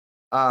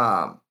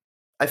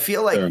 I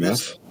feel like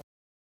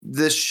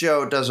this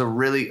show does a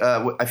really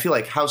I feel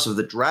like House of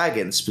the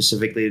Dragon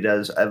specifically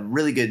does a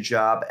really good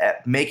job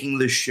at making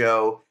the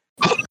show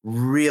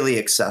really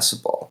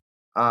accessible.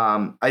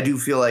 I do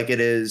feel like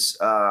it is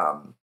I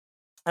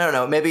don't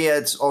know, maybe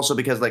it's also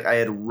because like I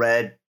had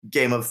read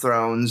Game of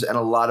Thrones and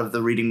a lot of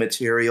the reading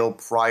material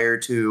prior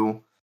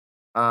to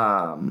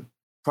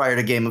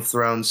Game of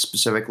Thrones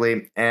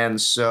specifically,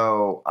 and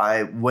so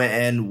I went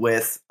in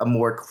with a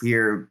more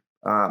clear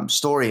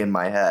story in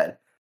my head.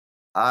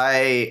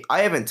 I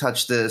haven't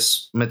touched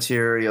this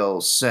material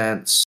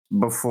since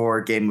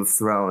before Game of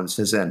Thrones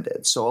has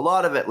ended. So a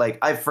lot of it, like,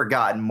 I've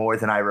forgotten more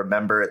than I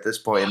remember at this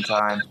point in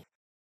time.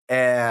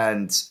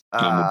 And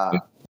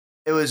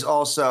it was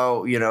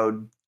also,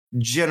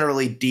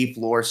 generally deep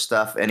lore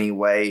stuff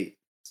anyway,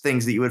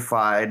 things that you would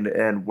find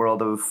in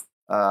World of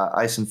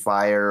Ice and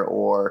Fire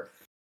or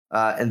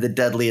and the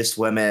Deadliest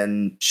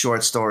Women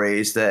short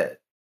stories that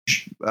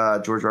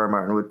George R. R.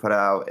 Martin would put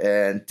out,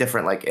 and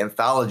different like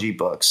anthology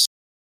books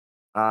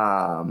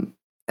and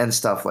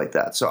stuff like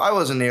that. So I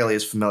wasn't nearly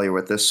as familiar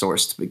with this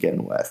source to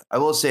begin with. I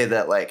will say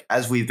that like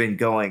as we've been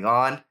going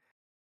on,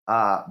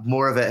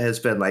 more of it has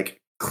been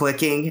like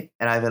clicking,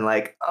 and I've been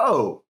like,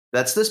 oh,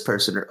 that's this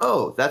person, or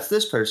oh, that's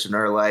this person,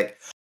 or like,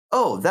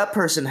 oh, that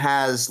person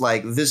has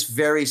like this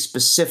very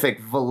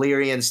specific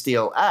Valyrian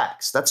steel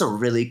axe. That's a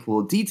really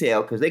cool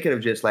detail, because they could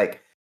have just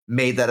like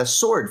made that a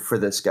sword for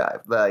this guy,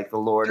 like the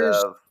Lord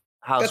of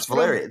House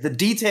Valyria.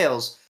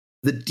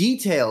 The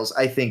details,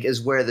 I think,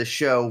 is where the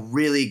show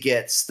really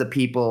gets the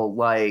people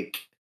like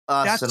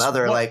us and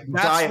other like diehard.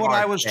 That's what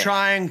I was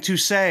trying to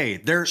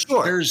say. There's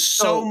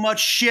so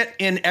much shit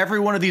in every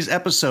one of these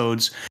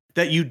episodes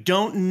that you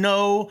don't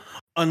know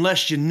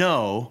unless you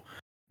know.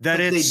 That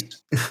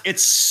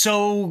it's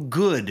so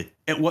good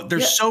at what they're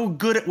so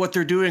good at what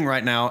they're doing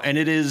right now, and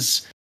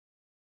it's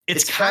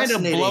kind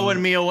of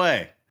blowing me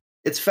away.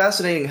 It's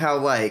fascinating how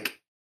like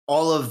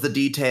all of the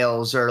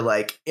details are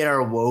like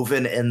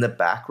interwoven in the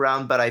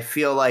background, but I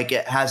feel like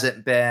it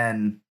hasn't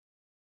been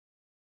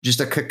just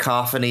a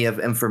cacophony of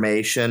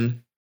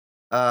information.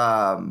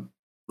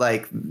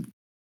 Like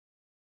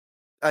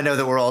I know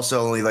that we're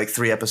also only like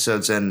 3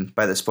 episodes in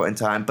by this point in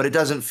time, but it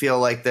doesn't feel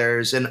like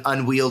there's an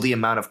unwieldy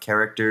amount of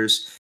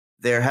characters.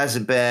 There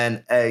hasn't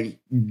been a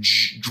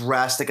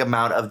drastic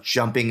amount of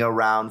jumping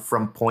around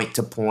from point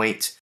to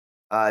point,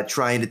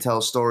 trying to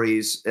tell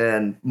stories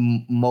in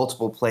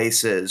multiple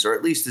places, or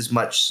at least as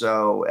much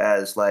so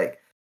as like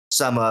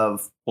some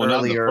of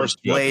earlier,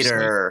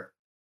 later.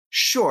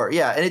 Sure,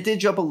 yeah, and it did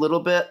jump a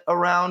little bit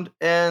around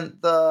in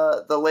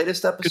the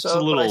latest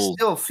episode, but I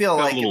still feel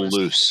like it was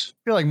loose.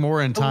 I feel like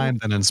more in time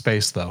than in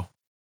space, though.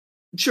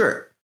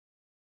 Sure.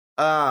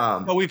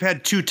 Well, we've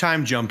had 2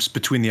 time jumps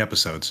between the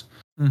episodes.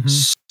 Mm-hmm.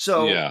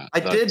 So yeah, I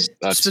did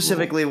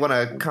specifically want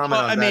to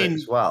comment on that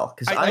as well,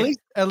 because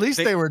at least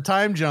they were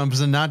time jumps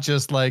and not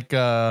just like,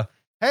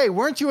 hey,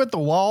 weren't you at the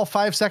wall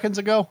 5 seconds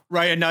ago?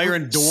 Right, and now you're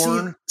in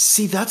Dorne.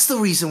 See, that's the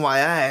reason why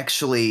I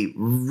actually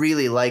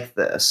really like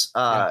this,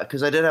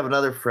 because I did have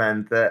another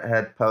friend that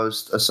had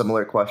posed a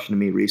similar question to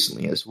me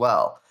recently as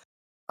well.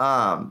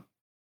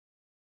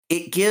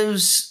 It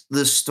gives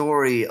the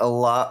story a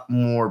lot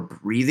more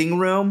breathing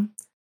room,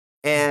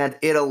 and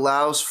it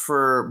allows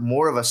for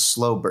more of a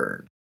slow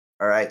burn.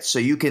 All right. So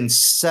you can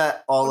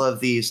set all of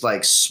these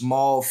like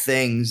small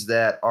things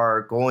that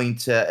are going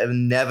to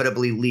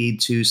inevitably lead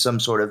to some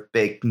sort of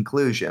big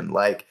conclusion.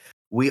 Like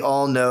we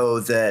all know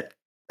that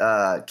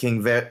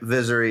King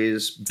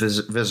Viserys,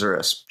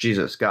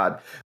 Jesus God,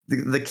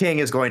 the king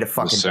is going to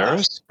fucking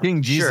die.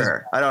 King Jesus.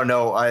 Sure. I don't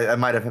know. I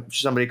might have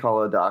somebody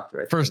call a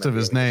doctor. First of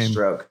his name.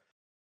 Stroke.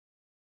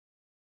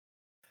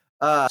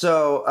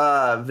 So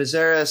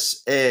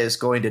Viserys is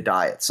going to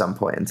die at some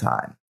point in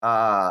time.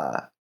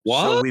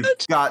 What? So we've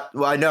got,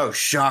 I know,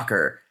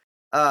 shocker.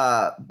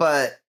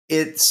 But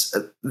it's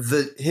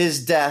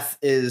his death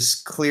is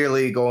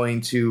clearly going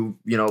to,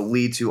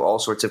 lead to all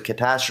sorts of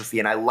catastrophe.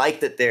 And I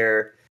like that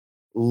they're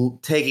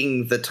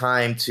taking the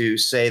time to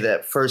say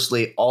that,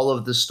 firstly, all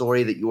of the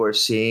story that you are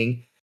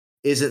seeing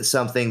isn't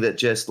something that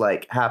just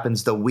like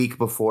happens the week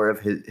before of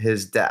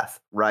his death,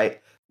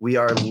 right? We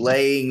are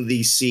laying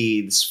these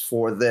seeds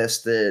for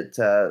this,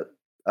 for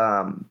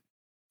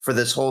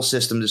this whole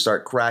system to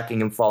start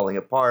cracking and falling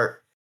apart,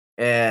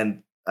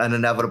 and an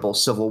inevitable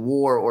civil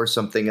war or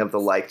something of the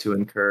like to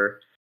incur.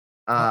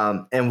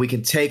 And we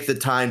can take the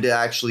time to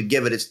actually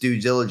give it its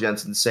due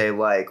diligence and say,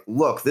 like,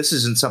 look, this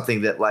isn't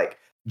something that like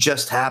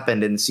just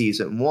happened in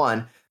season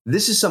 1.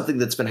 This is something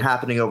that's been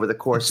happening over the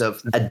course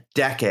of a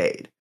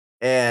decade.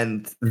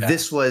 And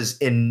this was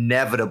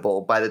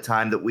inevitable by the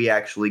time that we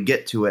actually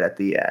get to it at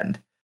the end.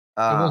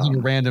 It wasn't a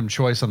random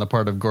choice on the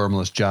part of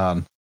Gormless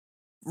John.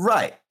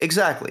 Right,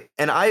 exactly.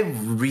 And I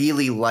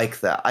really like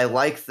that. I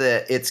like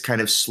that it's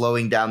kind of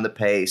slowing down the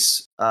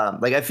pace.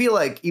 Like I feel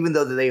like even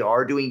though they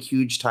are doing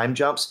huge time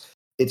jumps,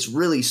 it's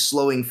really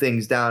slowing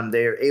things down.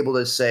 They're able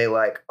to say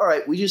like, all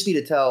right, we just need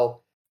to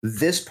tell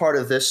this part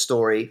of this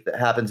story that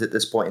happens at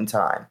this point in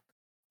time.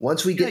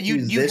 Once we get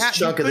to this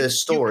chunk of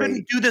this story. You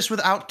couldn't do this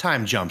without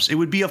time jumps. It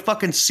would be a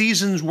fucking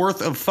season's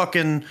worth of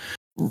fucking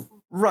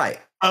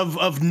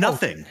of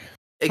nothing.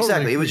 Exactly.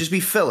 Totally. It would just be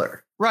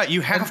filler. Right.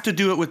 You have to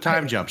do it with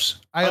time jumps.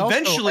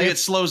 Eventually it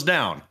slows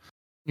down.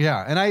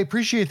 Yeah. And I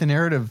appreciate the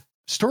narrative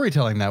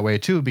storytelling that way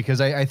too,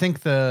 because I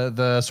think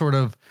the sort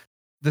of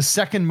the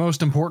second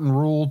most important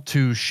rule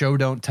to show,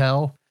 don't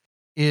tell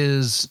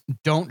is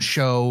don't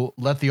show,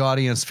 let the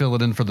audience fill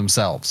it in for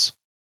themselves.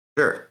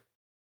 Sure.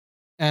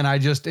 And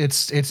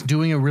it's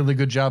doing a really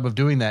good job of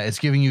doing that. It's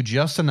giving you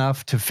just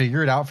enough to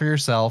figure it out for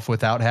yourself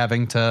without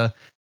having to,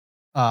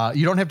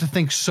 you don't have to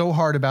think so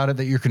hard about it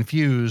that you're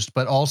confused,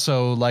 but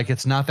also like,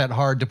 it's not that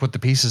hard to put the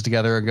pieces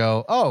together and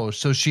go, oh,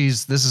 so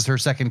this is her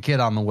second kid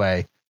on the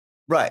way.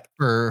 Right.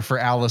 For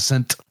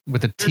Alicent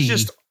with a T.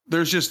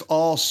 There's just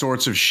all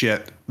sorts of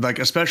shit. Like,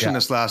 especially in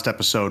this last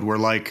episode where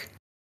like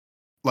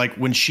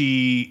when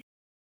she,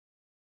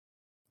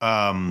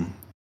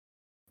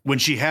 when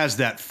she has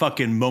that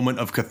fucking moment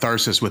of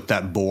catharsis with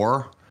that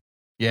boar.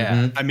 Yeah.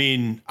 Mhm. I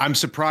mean, I'm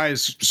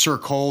surprised Sir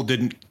Cole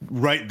didn't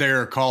right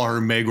there call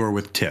her Magor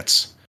with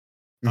tits.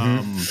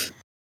 Mhm.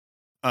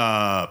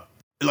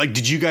 Like,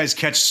 did you guys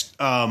catch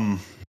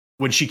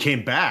when she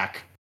came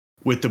back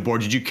with the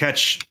board? Did you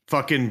catch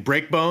fucking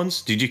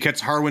Breakbones? Did you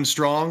catch Harwin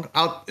Strong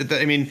out?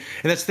 I mean,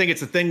 and that's the thing.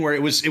 It's a thing where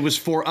it was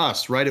for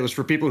us, right? It was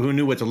for people who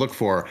knew what to look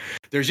for.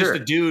 There's just Sure. a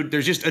dude.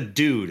 There's just a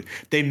dude.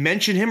 They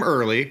mention him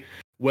early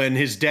when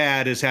his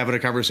dad is having a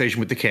conversation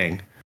with the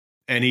king,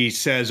 and he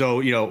says, "Oh,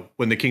 you know,"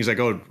 when the king's like,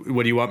 "Oh,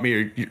 what do you want me,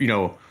 or, you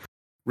know,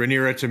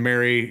 Rhaenyra to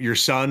marry your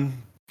son,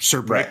 Sir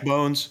Right.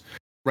 Breakbones?"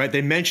 Right?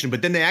 They mention him,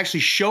 but then they actually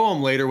show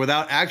him later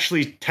without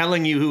actually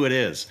telling you who it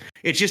is.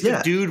 It's just Yeah.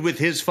 a dude with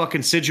his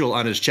fucking sigil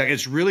on his check.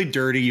 It's really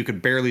dirty. You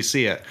could barely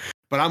see it.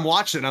 But I'm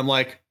watching it and I'm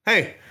like,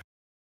 hey,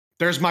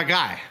 there's my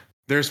guy.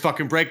 There's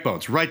fucking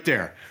Breakbones right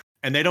there.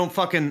 And they don't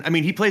fucking, I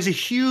mean, he plays a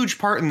huge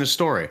part in the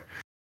story.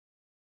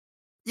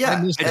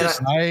 Yeah.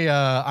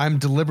 I've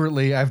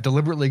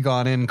deliberately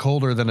gone in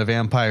colder than a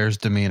vampire's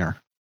demeanor.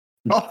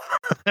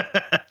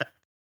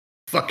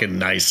 Fucking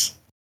nice.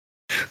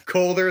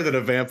 Colder than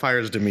a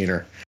vampire's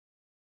demeanor.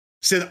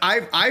 So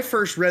I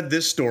first read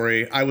this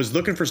story. I was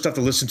looking for stuff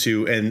to listen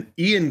to, and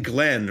Ian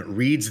Glenn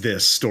reads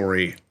this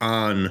story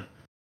on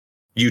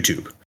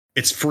YouTube.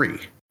 It's free.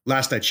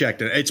 Last I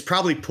checked, and it's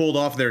probably pulled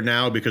off there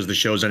now because the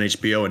show's on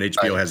HBO, and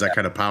HBO has that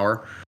kind of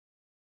power.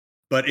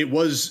 But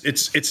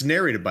it's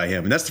narrated by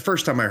him, and that's the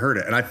first time I heard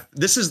it. And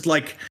this is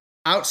like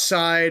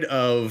outside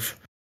of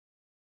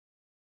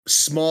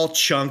small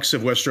chunks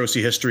of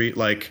Westerosi history.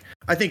 Like,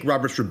 I think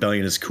Robert's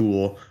Rebellion is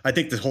cool. I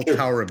think the whole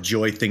Tower of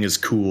Joy thing is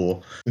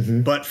cool.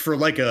 Mhm. But for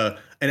like an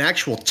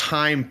actual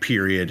time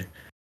period,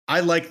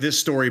 I like this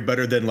story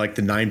better than like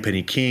the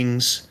Ninepenny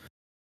Kings.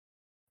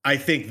 I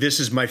think this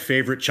is my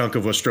favorite chunk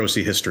of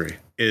Westerosi history,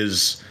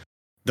 is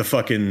the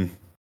fucking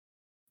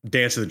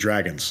Dance of the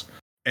Dragons.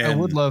 And I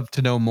would love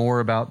to know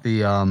more about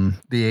the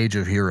Age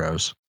of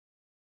Heroes.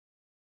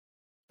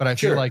 But I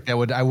feel Sure. like I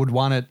would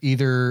want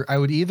it I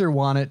would either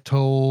want it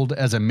told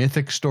as a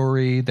mythic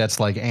story that's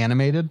like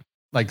animated,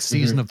 like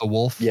Season of the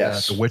Wolf,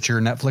 Yes. the Witcher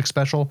Netflix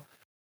special,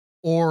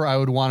 or I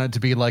would want it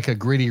to be like a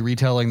gritty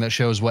retelling that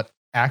shows what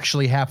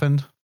actually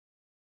happened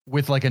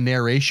with like a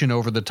narration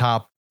over the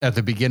top at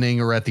the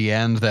beginning or at the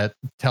end that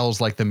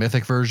tells like the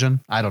mythic version.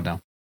 I don't know.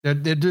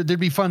 There'd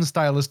be fun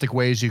stylistic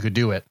ways you could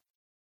do it.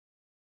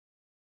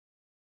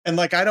 And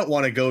like, I don't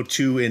want to go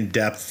too in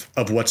depth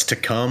of what's to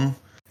come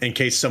in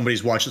case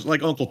somebody's watching,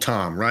 like Uncle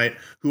Tom, right?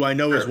 Who I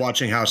know is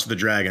watching House of the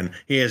Dragon.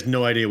 He has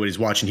no idea what he's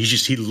watching.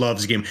 He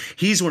loves game.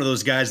 He's one of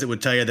those guys that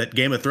would tell you that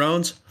Game of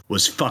Thrones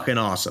was fucking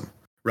awesome,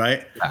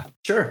 right? Yeah.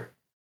 Sure.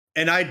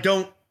 And I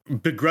don't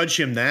begrudge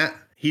him that.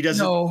 He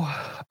doesn't. No,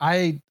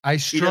 I struggle.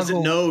 He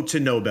doesn't know to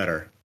know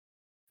better.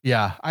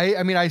 Yeah,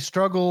 I mean, I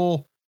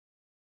struggle.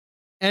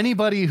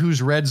 Anybody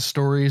who's read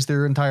stories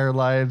their entire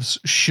lives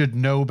should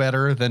know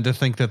better than to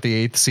think that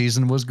the 8th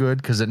season was good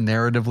because it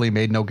narratively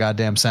made no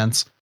goddamn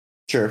sense.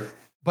 Sure.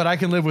 But I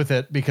can live with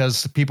it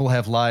because people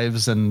have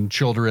lives and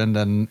children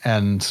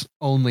and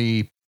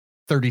only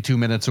 32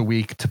 minutes a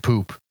week to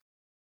poop.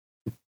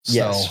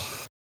 Yes.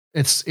 So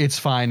it's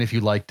fine if you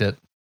liked it.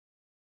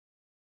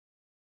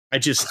 I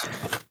just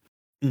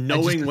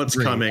knowing what's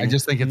agree. coming. I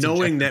just think it's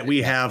knowing that objectively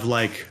we have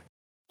like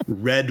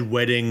Red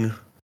Wedding,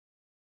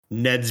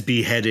 Ned's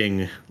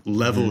beheading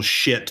level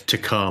shit to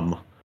come.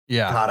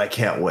 Yeah, God, I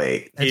can't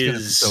wait. it's gonna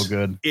be so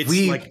good. It's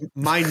like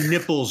my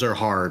nipples are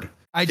hard.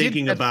 I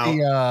thinking did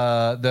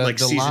about the like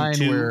the season line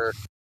 2.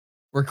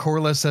 where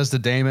Corlys says to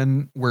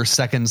Daemon, "We're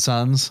second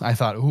sons." I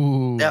thought,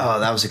 ooh, Oh,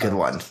 that was a good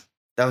one.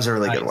 That was a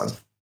really good one.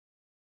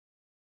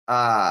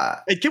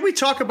 Hey, can we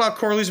talk about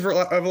Corlys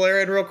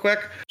Velaryon real quick?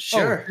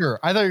 Sure. Oh, sure.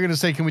 I thought you were going to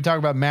say, can we talk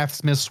about Matt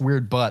Smith's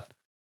weird butt?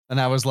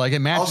 And I was like, it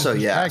matches Also,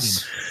 his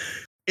yes.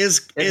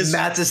 Is It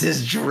matches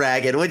his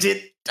dragon, which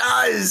it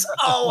does.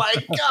 Oh my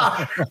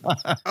god.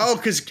 oh,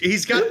 because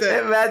he's got It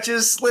that.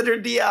 matches Slitter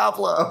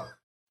Diablo.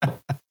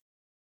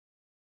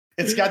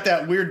 It's got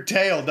that weird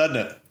tail, doesn't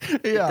it?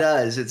 It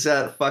does. It's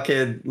a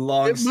fucking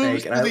long It moves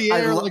snake. And through the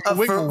air like a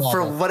wiggle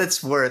for wobble. what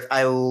it's worth,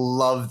 I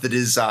love the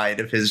design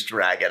of his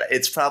dragon.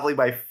 It's probably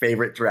my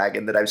favorite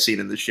dragon that I've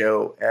seen in the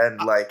show and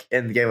like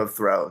in Game of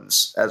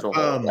Thrones as a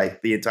whole.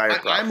 Like the entire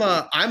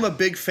I'm a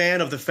big fan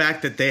of the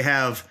fact that they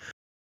have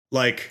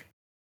like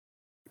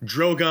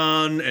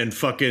Drogon and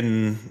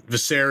fucking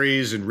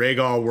Viserys and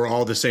Rhaegal were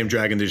all the same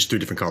dragon. They're just 2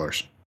 different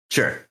colors.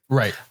 Sure.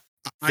 Right.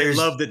 I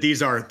love that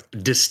these are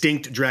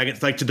distinct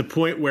dragons, like to the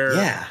point where,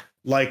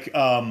 like,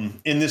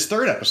 in this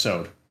 3rd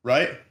episode,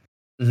 right?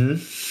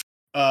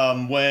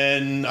 Mm-hmm.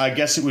 When I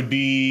guess it would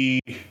be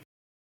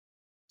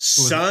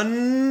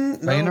Sun.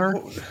 Laenor?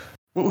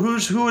 No,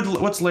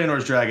 what's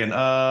Laenor's dragon?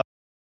 Damn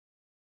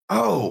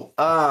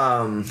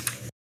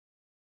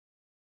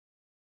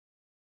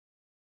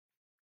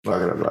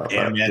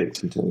it.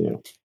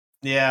 Continue.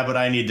 Yeah, but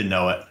I need to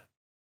know it.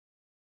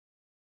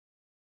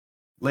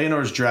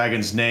 Laenor's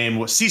dragon's name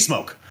was Sea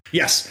Smoke.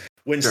 Yes.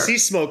 when Sure. Sea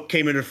Smoke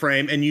came into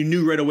frame, and you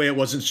knew right away it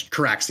wasn't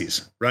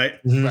Caraxes,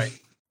 right? Mhm. Right.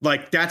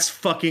 Like, that's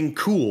fucking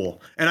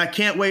cool. And I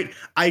can't wait.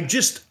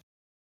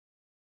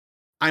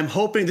 I'm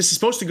hoping this is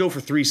supposed to go for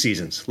 3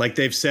 seasons. Like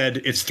they've said,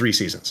 it's 3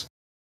 seasons.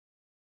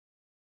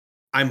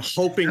 I'm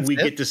hoping That's we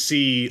it? get to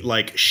see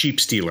like Sheep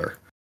Stealer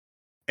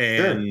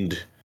and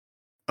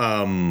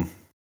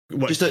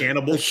what Just a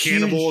Cannibal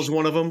huge- is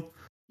one of them.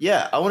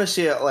 Yeah, I want to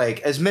see it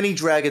like as many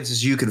dragons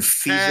as you can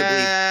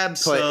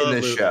feasibly put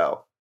in the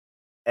show.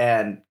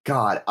 And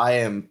God, I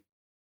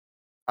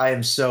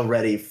am so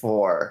ready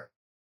for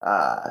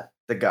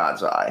the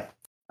God's Eye.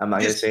 I'm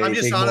not going to say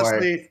anything more.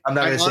 I'm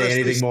not going to say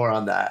anything more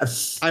on that.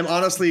 I'm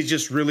honestly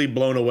just really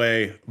blown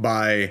away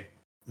by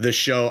the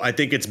show. I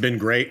think it's been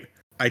great.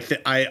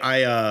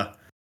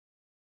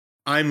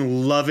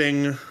 I'm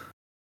loving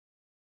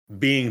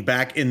being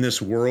back in this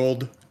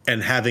world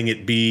and having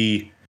it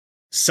be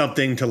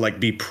something to like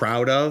be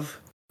proud of,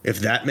 if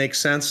that makes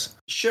sense.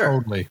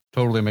 Sure.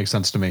 Totally makes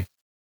sense to me.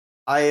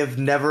 I have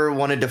never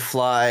wanted to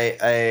fly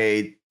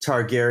a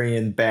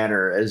Targaryen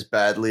banner as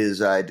badly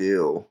as I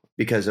do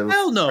because of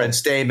Hell no.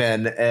 Prince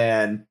Daemon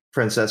and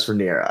Princess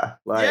Rhaenyra.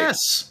 Like,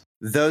 Yes.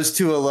 those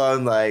two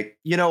alone, like,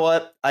 you know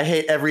what? I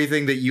hate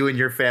everything that you and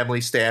your family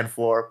stand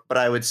for, but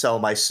I would sell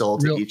my soul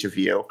to each of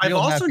you. I've Real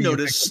also happy you picked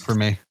noticed it for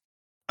me.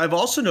 I've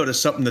also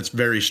noticed something that's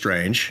very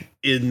strange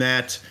in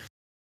that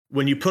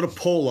when you put a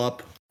poll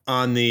up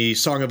on the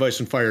Song of Ice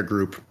and Fire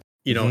group,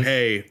 you know,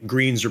 hey,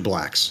 greens or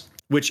blacks,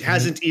 which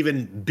hasn't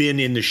even been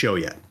in the show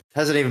yet.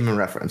 Hasn't even been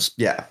referenced.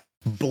 Yeah.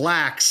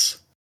 Blacks,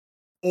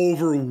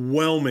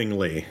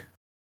 overwhelmingly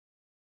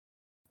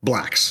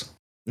blacks.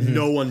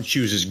 No one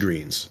chooses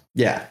greens.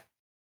 Yeah.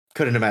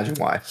 Couldn't imagine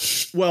why.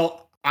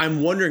 Well,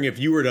 I'm wondering if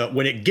you were to,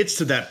 when it gets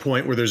to that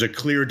point where there's a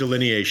clear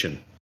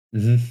delineation,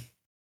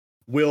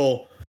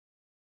 will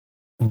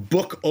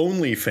book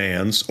only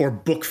fans, or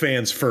book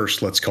fans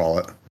first, let's call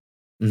it,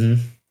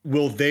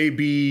 will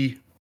they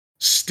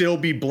still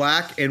be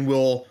black, and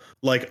will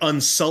like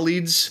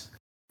Unsullieds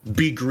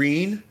be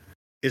green?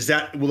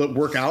 Will it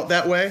work out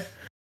that way?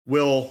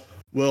 Will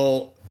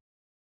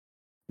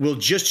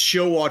just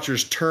show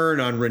watchers turn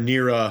on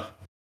Rhaenyra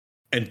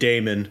and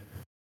Daemon?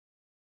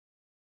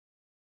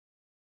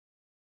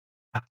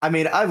 I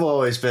mean, I've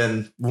always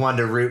been one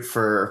to root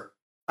for,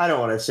 I don't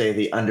want to say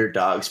the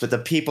underdogs, but the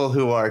people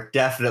who are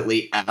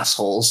definitely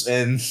assholes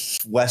in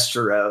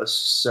Westeros.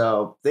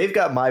 So they've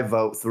got my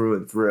vote through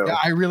and through. Yeah,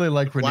 I really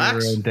like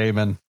Blacks? Rhaenyra and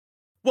Daemon.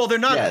 Well, they're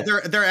not. Yeah.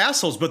 They're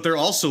assholes, but they're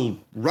also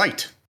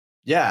right.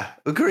 Yeah,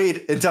 agreed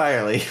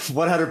entirely.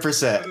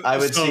 100%. I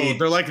would see.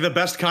 They're like the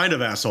best kind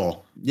of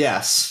asshole.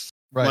 Yes.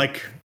 Right.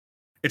 Like,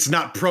 it's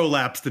not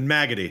prolapsed and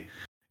maggoty,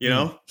 you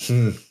know?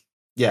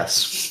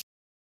 Yes.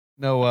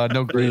 No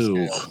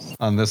grayscale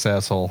on this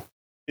asshole.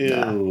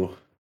 Ew.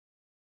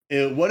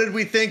 Ew. What did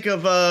we think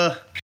of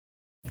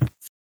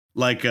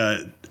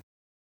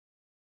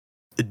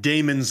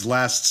Damon's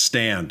last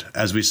stand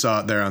as we saw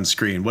it there on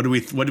screen? What did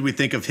we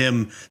think of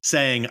him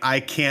saying,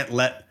 I can't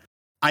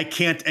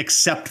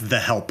accept the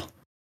help.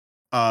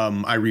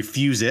 I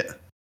refuse it.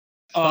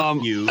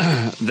 Fuck you.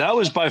 That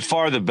was by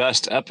far the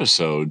best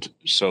episode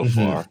so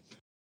far.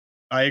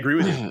 I agree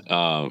with you.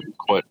 On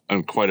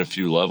quite a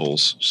few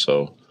levels.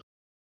 So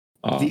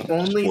The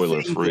only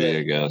spoiler thing free, that-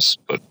 I guess.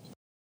 But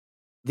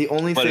The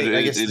only thing,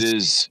 I guess, it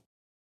is.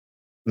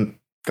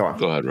 Go on.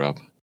 Go ahead, Rob.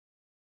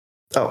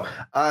 Oh,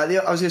 I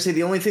was gonna say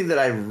the only thing that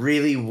I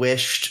really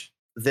wished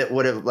that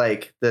would have,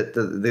 like,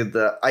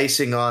 the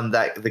icing on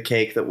the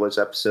cake that was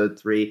episode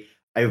 3.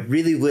 I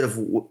really would have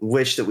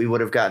wished that we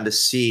would have gotten to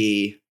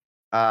see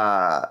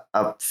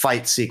a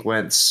fight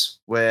sequence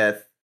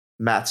with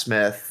Matt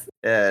Smith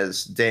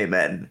as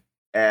Daemon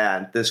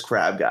and this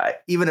crab guy.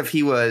 Even if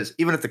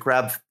the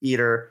crab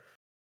eater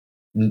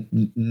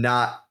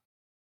not.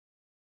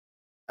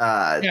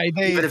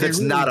 Even if it's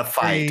really not a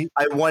fight,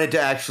 I wanted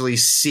to actually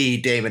see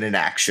Daemon in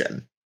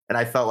action, and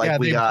I felt like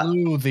we got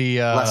blew the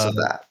less of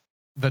that.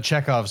 The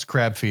Chekhov's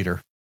crab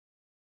feeder.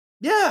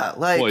 Yeah,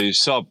 like, Well, you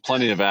saw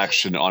plenty of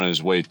action on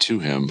his way to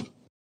him.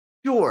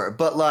 sure,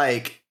 but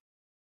like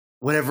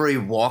whenever he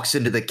walks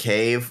into the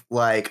cave,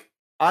 like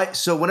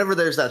whenever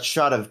there's that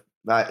shot of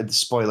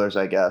spoilers,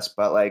 I guess,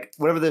 but like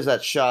whenever there's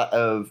that shot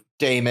of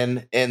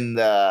Daemon in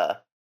the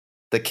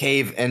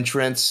cave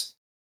entrance.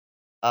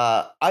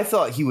 I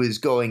thought he was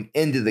going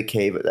into the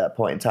cave at that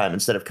point in time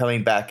instead of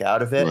coming back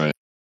out of it. Right.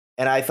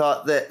 And I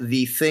thought that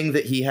the thing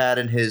that he had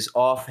in his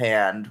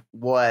offhand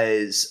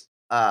was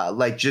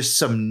like just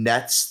some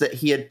nets that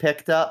he had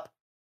picked up.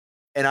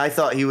 And I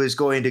thought he was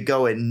going to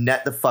go and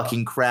net the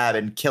fucking crab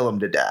and kill him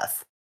to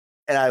death.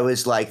 And I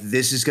was like,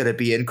 this is going to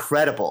be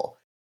incredible.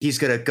 He's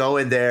going to go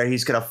in there.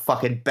 He's going to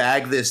fucking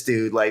bag this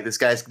dude. Like, this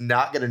guy's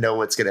not going to know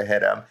what's going to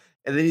hit him.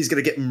 And then he's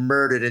going to get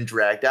murdered and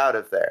dragged out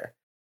of there.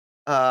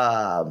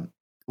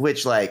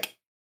 Which like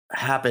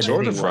happened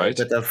Sort anyway, of, right?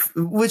 But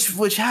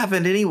which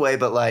happened anyway,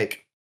 but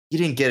like you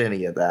didn't get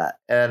any of that,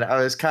 and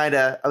I was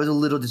a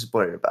little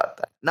disappointed about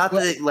that. Not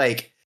that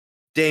like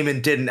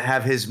Daemon didn't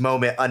have his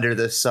moment under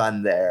the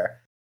sun there;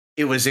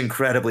 it was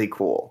incredibly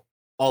cool,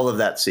 all of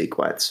that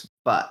sequence.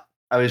 But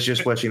I was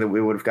just wishing that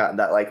we would have gotten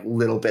that like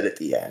little bit at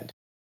the end.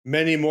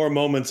 Many more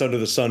moments under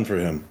the sun for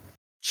him.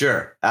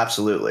 Sure,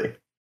 absolutely.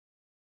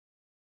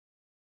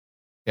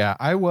 Yeah,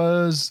 it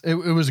was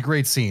a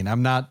great scene.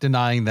 I'm not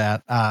denying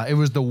that. It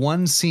was the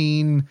one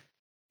scene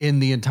in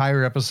the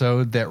entire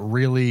episode that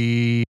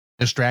really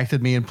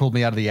distracted me and pulled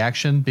me out of the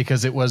action,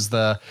 because it was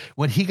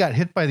when he got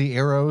hit by the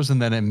arrows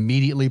and then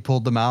immediately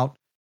pulled them out.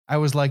 I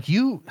was like,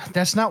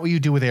 that's not what you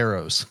do with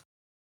arrows.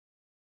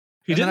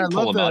 He didn't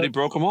pull them out. He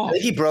broke them off. I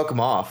think he broke them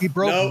off. He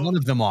broke one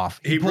of them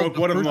off. He broke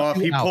one of them off.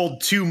 He pulled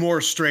two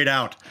more straight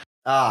out.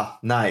 Ah,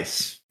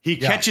 nice. He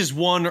catches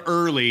one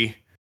early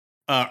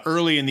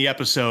in the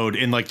episode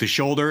in like the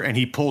shoulder, and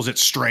he pulls it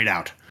straight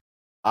out.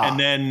 And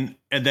then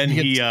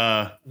he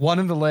one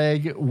in the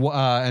leg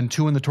and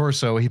two in the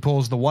torso. He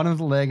pulls the one in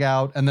the leg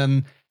out, and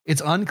then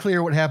it's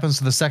unclear what happens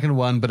to the second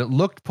one, but it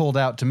looked pulled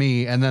out to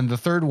me. And then the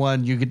third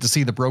one, you get to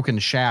see the broken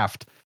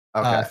shaft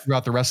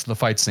throughout the rest of the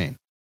fight scene.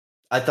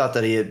 I thought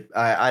that he had.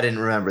 I didn't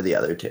remember the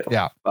other two.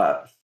 Yeah,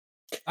 but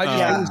it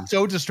was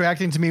so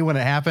distracting to me when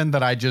it happened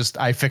that I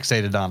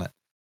fixated on it.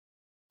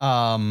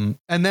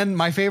 And then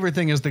my favorite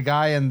thing is the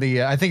guy in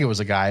the. I think it was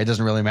a guy. It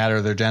doesn't really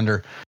matter their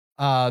gender.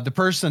 The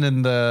person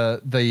in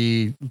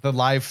the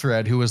live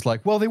thread who was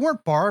like, "Well, they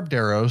weren't barbed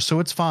arrows, so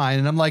it's fine."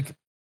 And I'm like,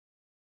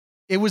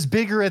 it was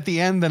bigger at the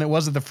end than it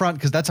was at the front,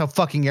 because that's how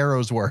fucking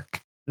arrows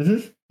work.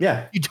 Mm-hmm.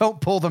 Yeah, you don't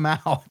pull them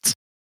out.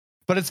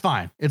 But it's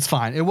fine. It's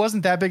fine. It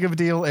wasn't that big of a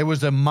deal. It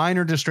was a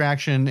minor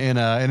distraction in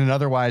an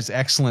otherwise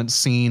excellent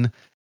scene.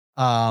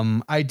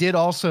 I did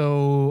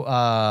also.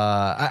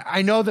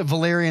 I know that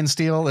Valerian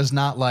Steel is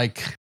not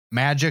like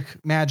magic.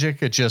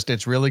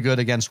 It's really good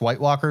against White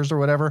Walkers or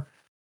whatever.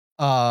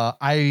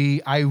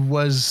 I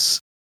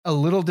was a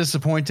little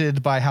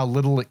disappointed by how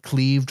little it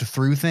cleaved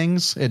through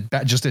things.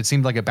 It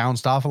seemed like it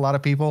bounced off a lot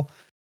of people.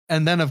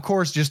 And then, of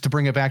course, just to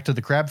bring it back to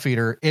the crab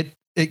feeder,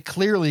 it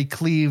clearly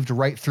cleaved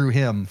right through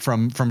him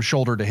from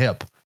shoulder to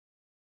hip.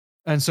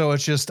 And so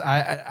it's just,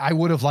 I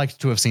would have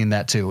liked to have seen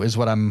that too, is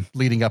what I'm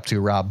leading up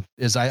to, Rob,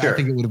 is I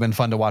think it would have been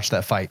fun to watch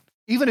that fight.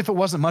 Even if it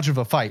wasn't much of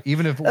a fight,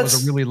 even if it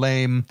was a really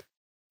lame.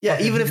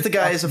 Yeah. Even if the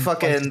guy is a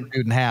fucking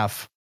dude in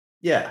half.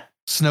 Yeah.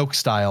 Snoke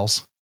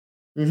styles.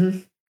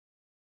 Mm-hmm.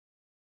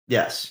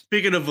 Yes.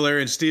 Speaking of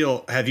Valerian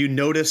Steel, have you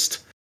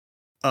noticed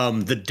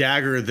the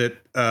dagger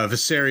that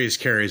Viserys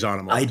carries on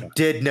him? I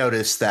did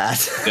notice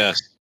that.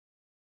 Yes.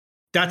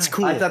 That's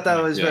cool. I thought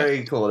that was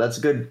very cool. That's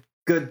good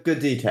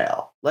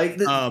detail. Like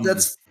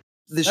that's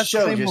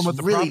show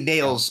just really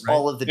nails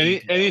all of the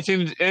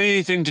details.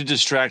 Anything to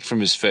distract from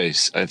his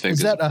face, I think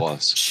is a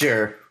plus.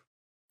 Sure.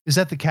 Is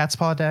that the cat's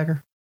paw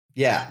dagger?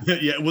 Yeah.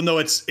 Yeah. Well, no,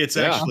 it's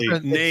actually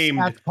named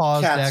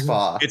Cat's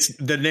Paw. It's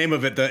the name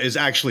of it that is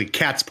actually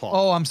Cat's Paw.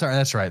 Oh, I'm sorry.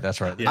 That's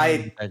right.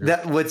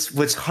 Yeah.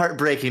 What's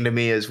heartbreaking to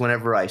me is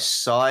whenever I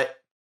saw it,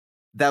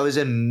 that was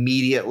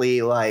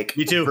immediately like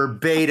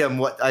verbatim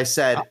what I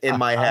said in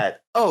my head.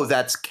 Oh,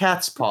 that's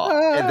Cat's Paw.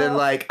 And then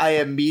like I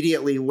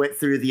immediately went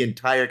through the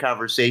entire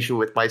conversation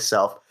with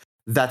myself.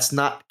 That's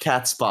not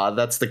Cat's Paw.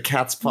 That's the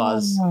Cat's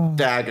Paw's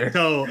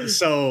dagger.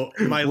 So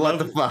my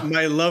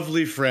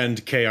lovely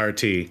friend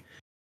KRT,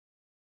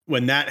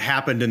 when that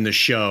happened in the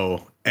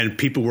show and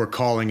people were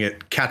calling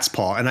it Cat's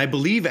Paw, and I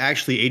believe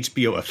actually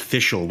HBO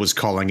official was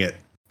calling it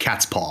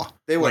Cat's Paw.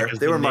 They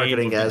were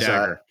marketing as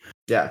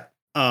yeah.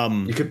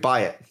 You could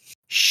buy it.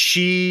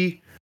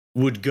 She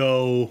would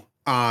go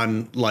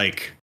on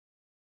like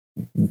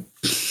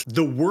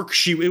the work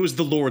it was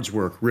the Lord's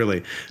work,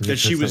 really, that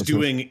she was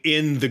doing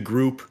in the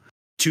group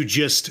to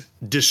just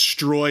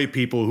destroy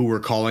people who were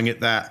calling it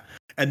that.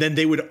 And then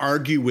they would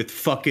argue with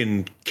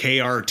fucking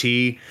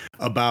KRT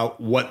about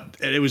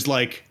and it was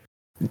like,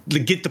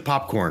 get the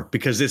popcorn,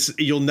 because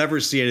you'll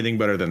never see anything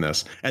better than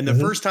this. And the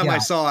first time I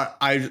saw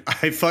it,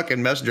 I fucking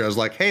messaged her. I was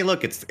like, hey,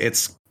 look,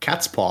 it's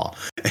Cat's Paw.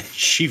 And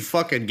she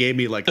fucking gave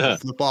me like a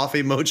flip off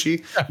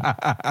emoji.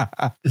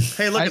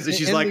 Hey, look at this.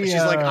 She's like,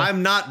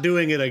 I'm not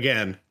doing it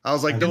again. I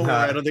was like, don't worry.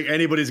 I don't think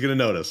anybody's going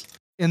to notice.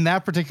 In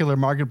that particular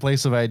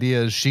marketplace of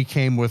ideas, she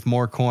came with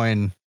more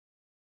coin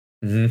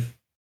than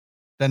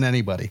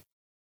anybody.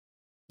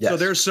 Yes.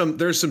 So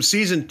there's some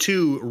season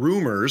 2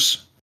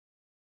 rumors,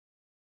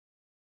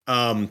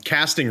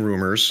 casting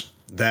rumors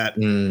that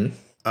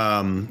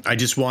I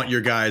just want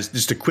your guys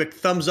just a quick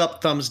thumbs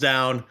up, thumbs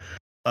down.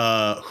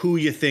 Who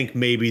you think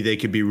maybe they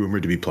could be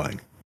rumored to be playing?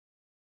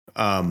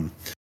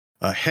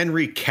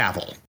 Henry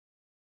Cavill.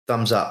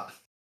 Thumbs up.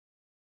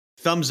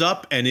 Thumbs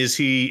up. And is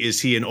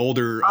he an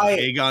older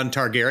Aegon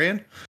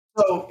Targaryen?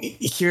 So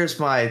here's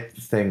my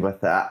thing with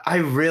that. I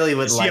really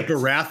would like. Is he a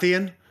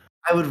Baratheon?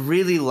 I would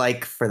really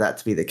like for that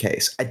to be the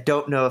case. I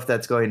don't know if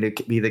that's going to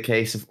be the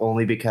case, if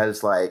only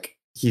because like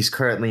he's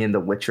currently in the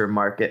Witcher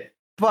market,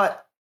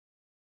 but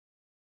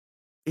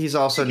he's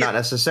also not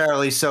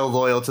necessarily so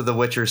loyal to the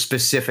Witcher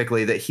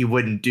specifically that he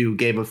wouldn't do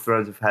Game of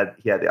Thrones if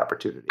he had the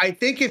opportunity. I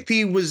think if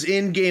he was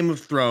in Game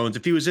of Thrones,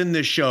 if he was in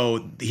this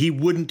show, he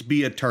wouldn't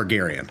be a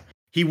Targaryen.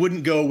 He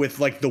wouldn't go with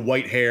like the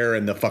white hair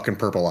and the fucking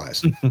purple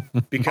eyes.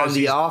 Because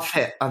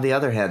on the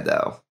other hand,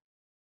 though,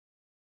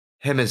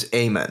 him as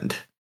Aemond.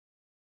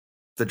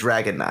 the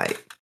Dragon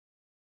Knight.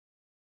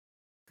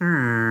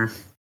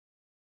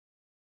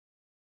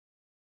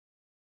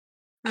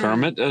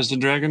 Kermit as the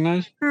Dragon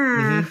Knight?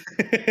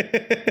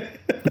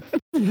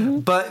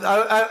 But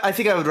I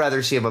think I would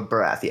rather see him a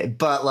Baratheon.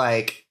 But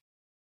like,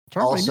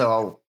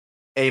 also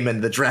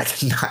Aemon the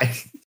Dragon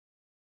Knight.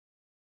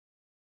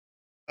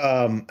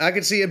 I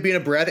could see him being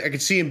a Baratheon. I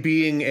could see him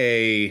being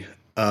a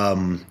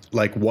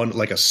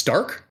like a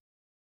Stark.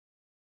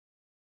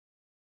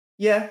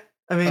 Yeah,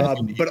 I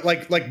mean, but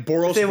like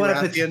Boros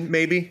Baratheon,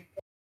 maybe.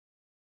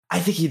 I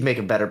think he'd make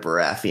a better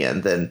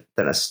Baratheon than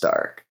a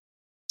Stark.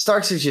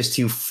 Starks are just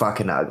too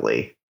fucking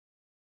ugly.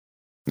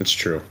 That's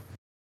true.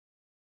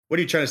 What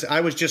are you trying to say?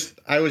 I was just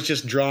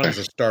drawn as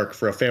a Stark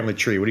for a family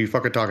tree. What are you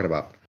fucking talking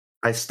about?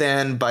 I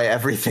stand by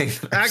everything.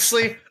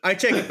 Actually, I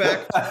take it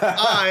back.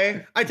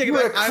 I take it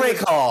back.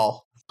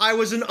 I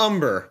was an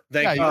Umber.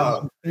 Thank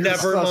you.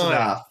 Never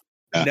mind.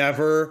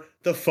 Never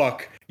the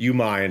fuck you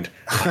mind.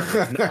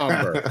 An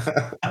Umber.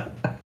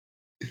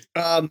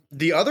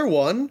 The other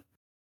one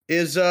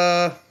is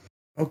oh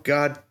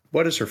God,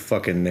 what is her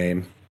fucking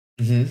name?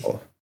 Oh.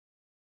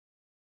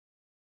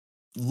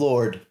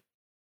 Lord.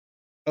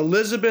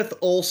 Elizabeth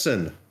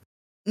Olsen.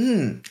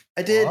 I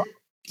did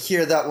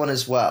hear that one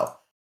as well.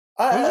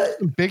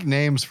 Some big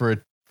names for a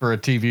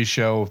TV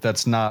show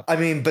that's not. I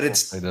mean, but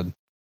it's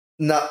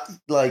not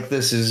like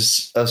this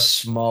is a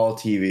small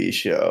TV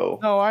show.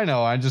 No, I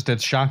know.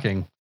 It's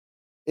shocking.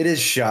 It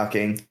is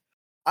shocking.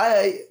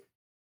 I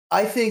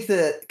think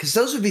that because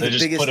those would be the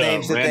biggest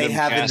names that they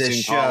have in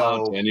this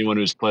show. Anyone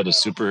who's played a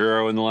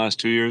superhero in the last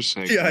 2 years?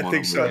 Yeah, I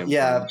think so.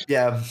 Yeah.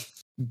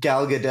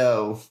 Gal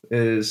Gadot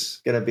is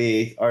going to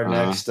be our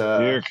next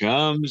here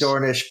comes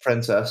Dornish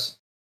princess.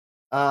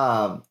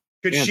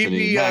 Could Anthony she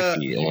be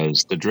Mackie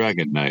as the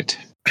Dragon Knight?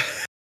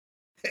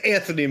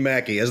 Anthony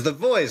Mackie as the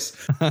voice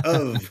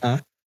of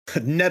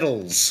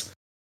Nettles.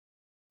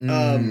 The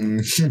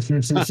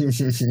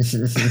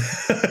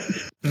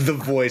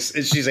voice.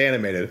 She's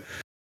animated.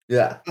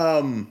 Yeah.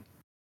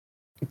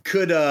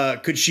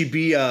 Could she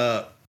be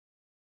Helena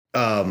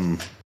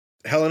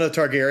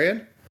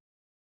Targaryen?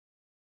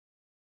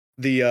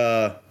 The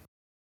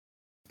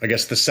I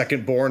guess the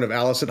second born of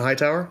Alicent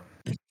Hightower?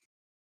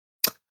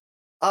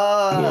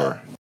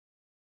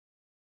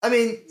 I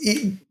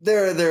mean,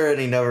 there are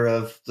any number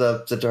of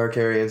the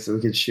Targaryens that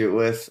we could shoot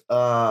with.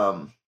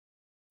 I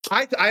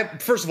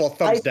first of all,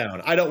 thumbs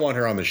down. I don't want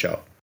her on the show.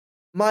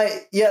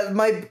 My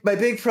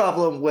big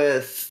problem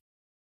with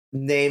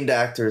named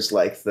actors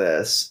like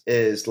this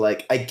is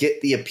like I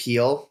get the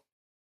appeal,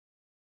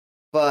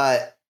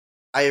 but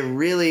I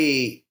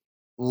really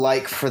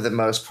like, for the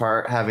most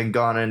part, having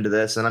gone into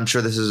this, and I'm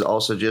sure this is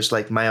also just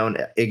like my own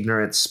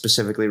ignorance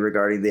specifically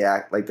regarding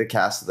the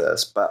cast of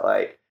this, but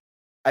like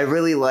I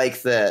really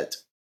like that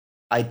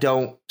I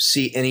don't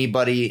see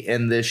anybody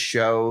in this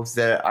show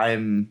that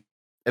I'm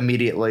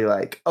immediately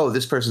like, oh,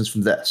 this person's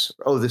from this.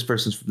 Oh, this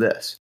person's from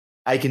this.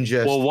 I can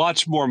just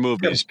watch more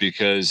movies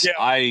because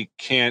I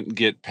can't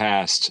get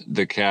past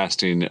the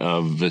casting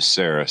of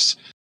Viserys.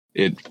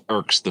 It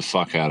irks the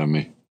fuck out of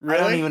me. Really?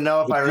 I don't even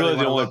know if I really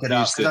want to look it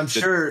up. I'm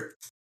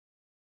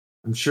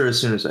sure as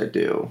soon as I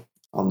do,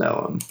 I'll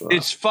know him. But.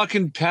 It's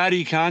fucking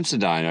Paddy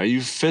Considine. Are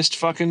you fist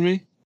fucking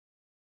me?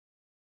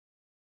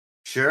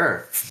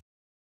 Sure.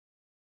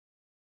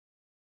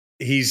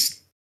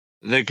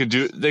 They could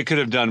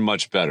have done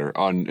much better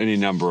on any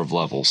number of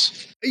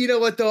levels. You know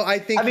what though? I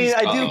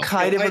do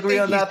kind of agree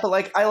on that, but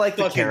like I like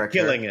the character.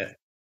 Killing it.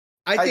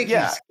 I think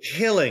he's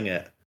killing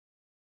it.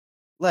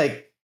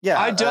 Like, yeah.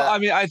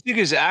 I think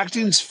his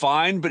acting's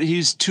fine, but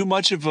he's too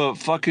much of a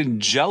fucking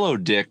jello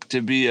dick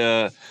to be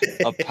a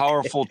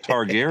powerful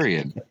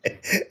Targaryen.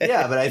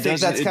 Yeah, but I think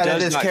that's kind of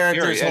this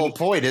character's whole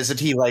point, isn't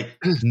he? Like,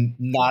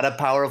 not a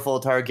powerful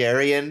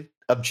Targaryen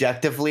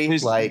objectively.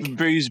 He's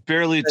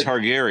barely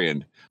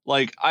Targaryen.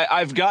 Like,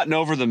 I've gotten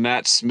over the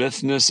Matt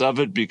Smithness of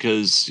it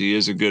because he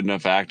is a good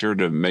enough actor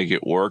to make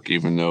it work,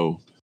 even though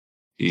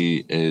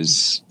he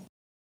is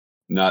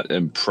not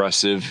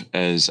impressive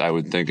as I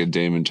would think a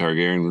Daemon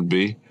Targaryen would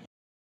be.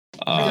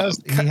 He has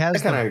I kind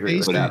of agree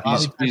with that.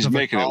 He's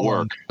making it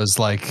work. Was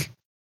like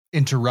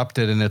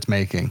interrupted in its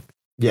making.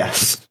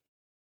 Yes.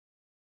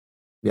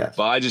 But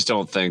I just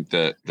don't think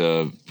that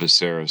the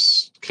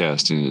Viserys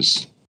casting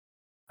is.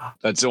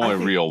 That's the only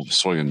real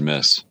swing and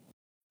miss.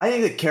 I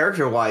think that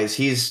character-wise,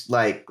 he's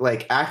like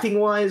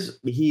acting-wise,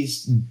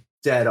 he's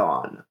dead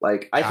on.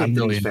 Like, I think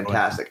really he's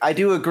fantastic. I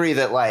do agree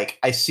that like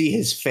I see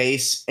his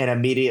face and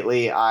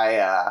immediately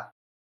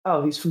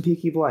he's from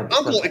Peaky Blinders.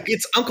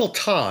 It's Uncle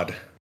Todd.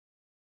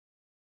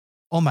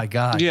 Oh my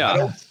God.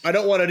 Yeah. I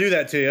don't want to do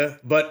that to you,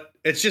 but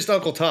it's just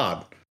Uncle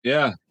Todd.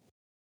 Yeah.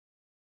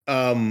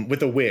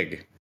 With a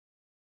wig.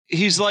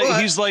 He's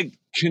like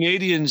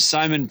Canadian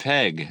Simon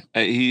Pegg.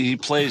 He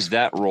plays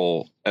that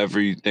role.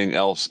 Everything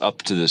else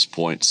up to this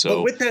point. So,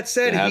 but with that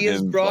said, he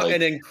has brought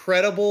an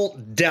incredible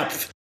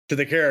depth to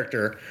the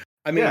character.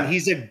 I mean,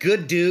 he's a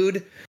good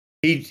dude.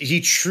 He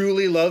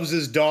truly loves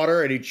his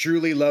daughter, and he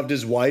truly loved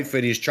his wife,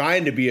 and he's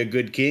trying to be a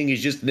good king.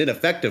 He's just an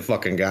ineffective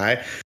fucking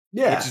guy.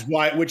 Yeah.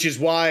 Which is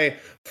why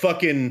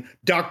fucking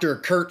Dr.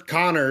 Kurt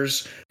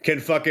Connors can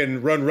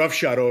fucking run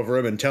roughshod over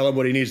him and tell him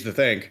what he needs to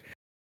think.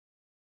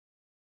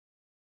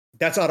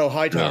 That's Otto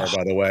Hightower,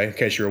 by the way, in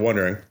case you were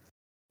wondering.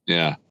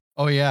 Yeah.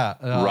 Oh yeah.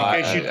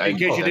 In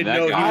case you didn't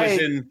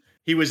know,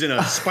 he was in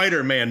a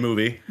Spider-Man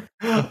movie.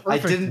 I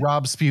didn't.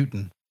 Rob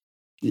Sputin.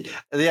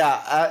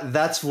 Yeah,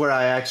 that's where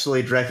I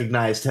actually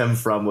recognized him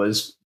from,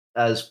 was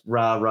as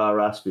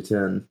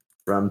Rasputin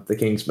from The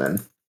Kingsman.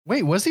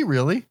 Wait, was he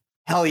really?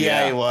 Hell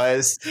yeah, he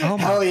was. Oh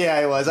Hell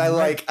yeah, he was.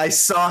 I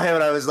saw him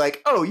and I was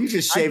like, oh, you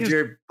just shaved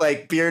your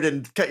beard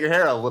and cut your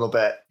hair a little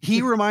bit.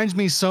 He reminds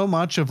me so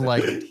much of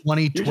like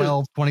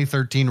 2012,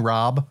 2013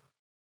 Rob.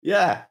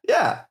 Yeah.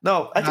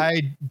 No,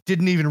 I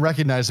didn't even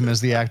recognize him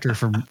as the actor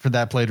for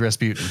that played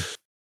Rasputin.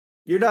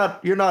 You're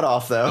not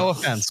off though. No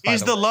offense.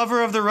 He's the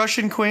lover of the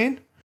Russian queen?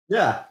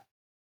 Yeah.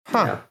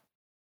 Huh. Yeah. What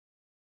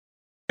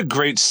a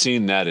great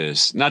scene that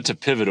is. Not to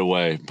pivot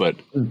away, but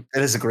It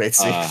is a great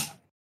scene.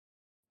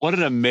 what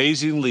an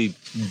amazingly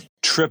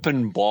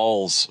tripping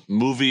balls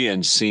movie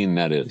and scene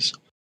that is.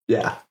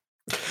 Yeah.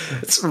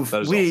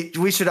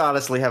 We should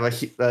honestly have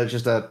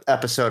just a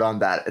episode on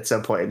that at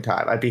some point in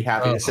time. I'd be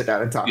happy to sit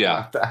down and talk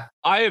about that.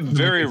 I am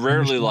very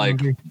rarely like,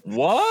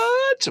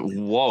 what?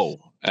 Whoa.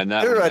 And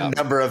that there are a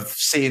number of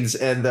scenes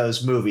in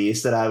those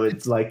movies that I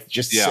would like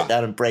just sit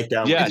down and break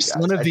down. Yes, with you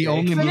guys, one of the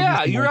only movies.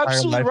 Yeah, you're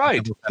absolutely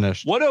right.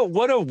 Finished. What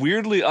a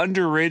weirdly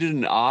underrated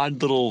and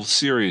odd little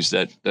series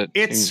that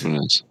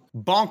Kingsman is.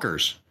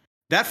 Bonkers.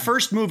 That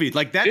first movie,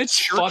 like that It's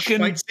church fucking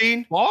fight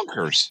scene,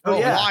 bonkers. Oh,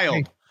 yeah.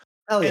 wild.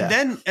 Hell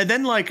yeah. And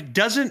then like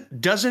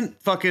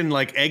doesn't fucking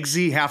like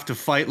Eggsy have to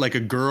fight like a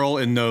girl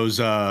in those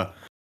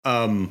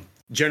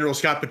General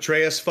Scott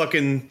Petraeus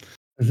fucking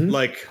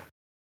like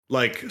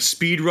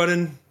speed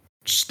running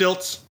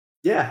stilts?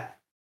 Yeah.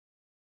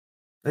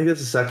 I think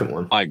that's the second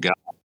one. My God.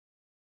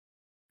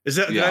 Is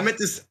that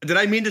did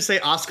I mean to say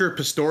Oscar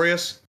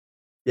Pistorius?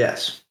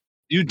 Yes.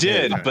 You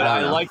did, Yeah, but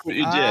I like what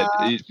you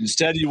did.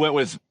 Instead, you went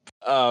with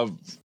ousted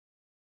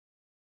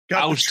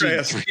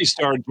Petraeus.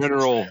 3-star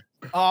general.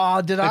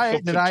 Oh, did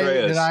I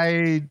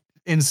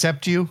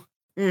incept you?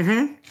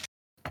 Mm-hmm.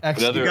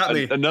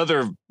 Excellent.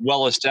 Another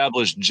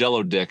well-established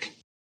Jello dick.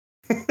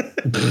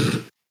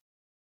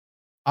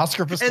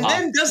 Oscar Pistorius. And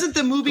then doesn't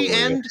the movie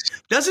end?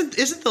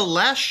 Isn't the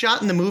last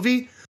shot in the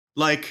movie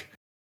like,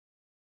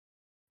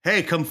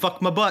 hey, come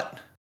fuck my butt?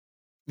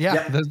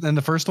 Yeah, in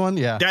the first one,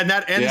 yeah. And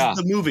that ends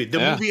the movie. The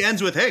movie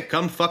ends with, hey,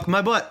 come fuck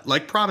my butt,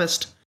 like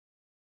promised.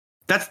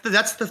 That's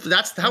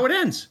how it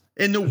ends.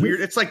 In the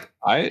weird, it's like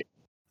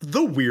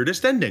the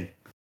weirdest ending.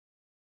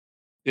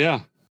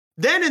 Yeah.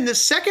 Then in the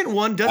second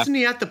one, doesn't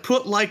he have to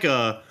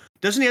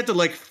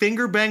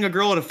finger bang a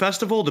girl at a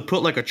festival to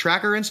put like a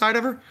tracker inside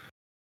of her?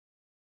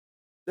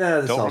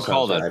 Yeah, don't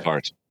recall that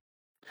part.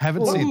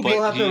 Haven't seen.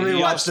 We'll have to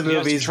rewatch the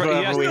movies. He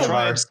has to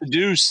try and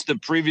seduce the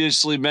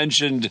previously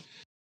mentioned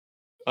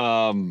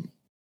Otto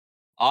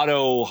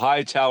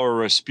Hightower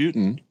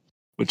Rasputin,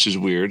 which is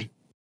weird.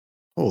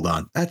 Hold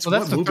on, that's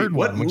the third one.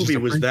 What movie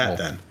was that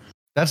then?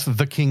 That's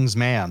The King's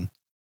Man.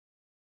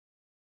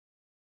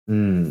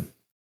 Hmm.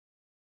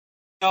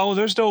 No,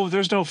 there's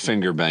no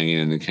finger banging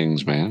in The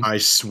King's Man. I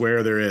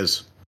swear there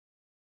is.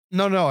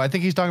 No, I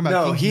think he's talking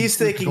about. No, he's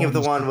thinking of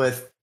the one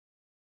with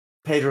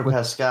Pedro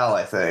Pascal,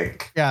 I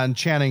think. Yeah, and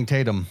Channing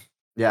Tatum.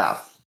 Yeah,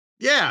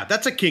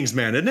 that's a King's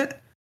Man, isn't it?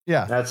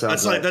 Yeah,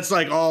 that's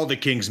like all the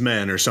King's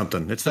Men or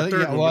something. It's the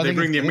third one where they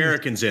bring the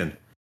Americans in.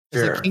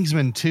 It's like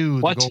Kingsman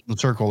 2, The Golden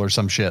Circle or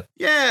some shit.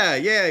 Yeah.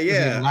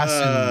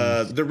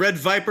 The Red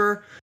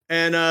Viper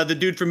and the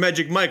dude from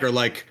Magic Mike are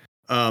like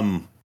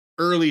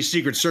early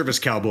Secret Service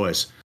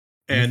cowboys,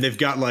 and they've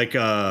got like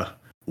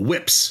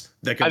whips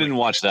that can. I didn't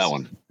watch that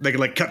one. They can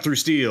like cut through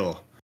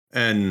steel.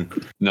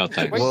 And no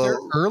thanks. Wait, they're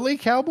early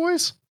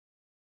cowboys?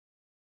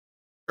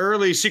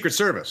 Early Secret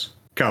Service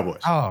cowboys.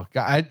 Oh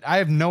God, I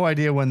have no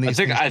idea when these.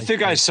 I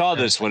think I saw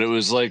this when it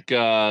was like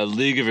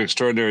League of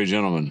Extraordinary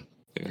Gentlemen.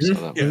 I think I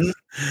saw that one.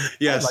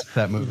 Yes, I like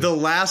that movie. The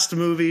last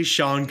movie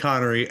Sean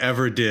Connery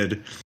ever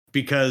did,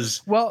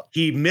 because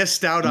he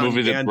missed out on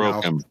movie that broke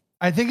Gandalf. him.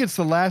 I think it's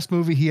the last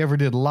movie he ever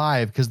did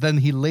live, because then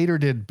he later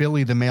did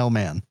Billy the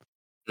Mailman.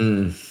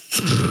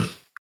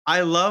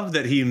 I love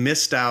that he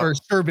missed out. Or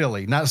Sir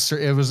Billy, not Sir.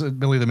 It was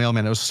Billy the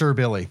Mailman. It was Sir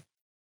Billy.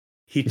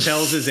 He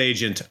tells his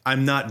agent,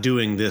 "I'm not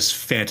doing this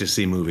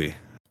fantasy movie.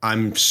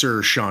 I'm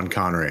Sir Sean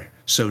Connery,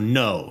 so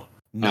no,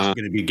 not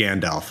going to be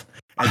Gandalf."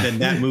 And then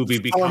that movie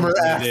becomes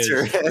what it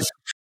is.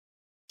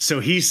 So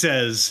he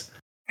says,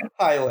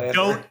 Highlander.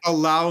 "Don't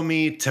allow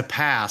me to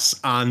pass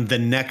on the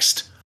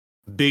next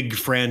big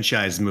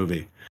franchise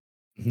movie."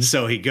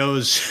 So he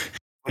goes.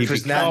 Which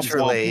was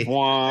naturally.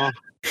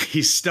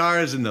 He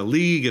stars in the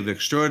League of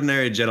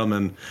Extraordinary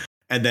Gentlemen,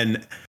 and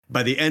then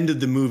by the end of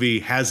the movie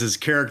has his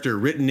character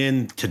written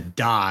in to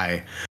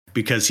die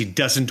because he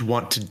doesn't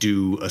want to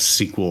do a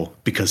sequel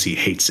because he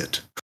hates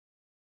it.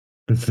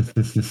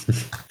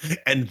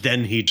 And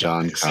then he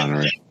John dies.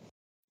 Connery.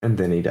 And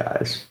then he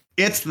dies.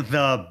 It's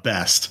the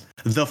best.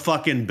 The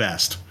fucking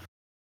best.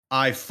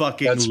 I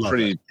fucking love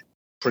it.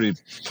 Pretty.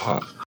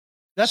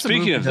 That's a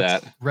Speaking movie of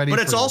that's that, ready. But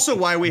it's for- also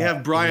why we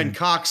have Brian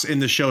Cox in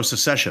the show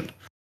Succession,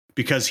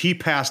 because he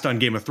passed on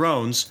Game of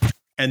Thrones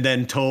and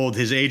then told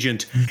his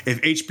agent,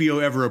 if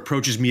HBO ever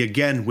approaches me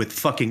again with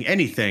fucking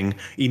anything,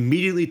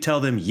 immediately tell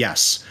them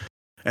yes.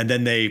 And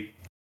then they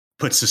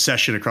put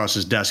Succession across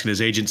his desk, and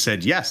his agent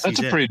said yes. that's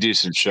a pretty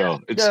decent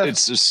show.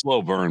 It's a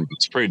slow burn, but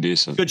it's pretty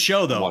decent. Good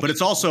show though. But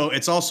it's also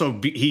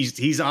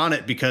he's on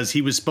it because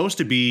he was supposed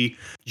to be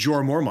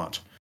Jorah Mormont.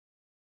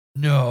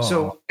 No.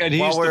 So And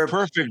he's while the we're-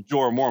 perfect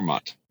Jorah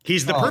Mormont.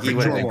 He's the he perfect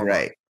would have Jorah been Mormont.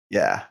 great.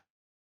 Yeah.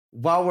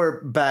 While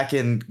we're back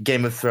in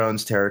Game of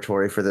Thrones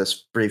territory for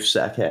this brief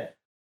second,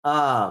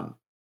 the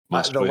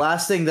Must be.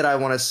 last thing that I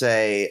want to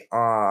say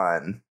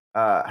on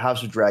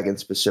House of Dragon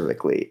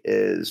specifically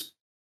is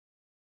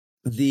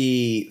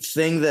the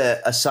thing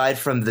that, aside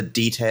from the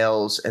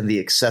details and the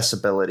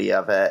accessibility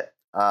of it,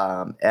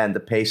 and the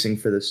pacing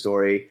for the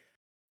story,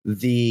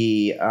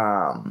 the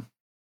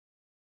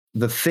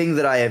thing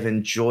that I have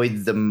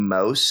enjoyed the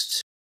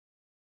most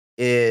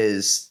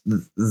is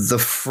the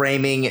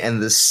framing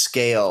and the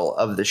scale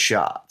of the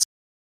shots.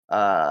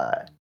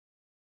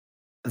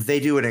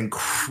 They do an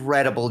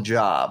incredible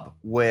job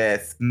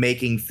with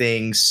making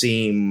things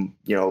seem,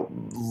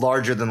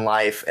 larger than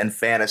life and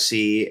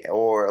fantasy,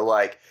 or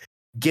like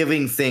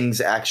giving things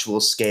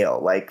actual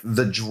scale, like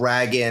the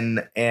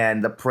dragon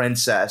and the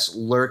princess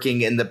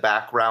lurking in the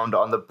background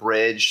on the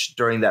bridge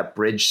during that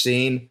bridge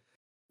scene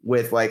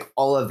with like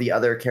all of the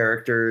other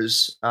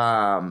characters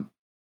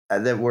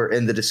that were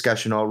in the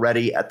discussion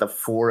already at the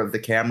fore of the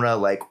camera,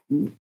 like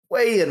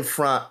way in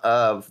front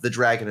of the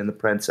dragon and the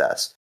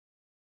princess.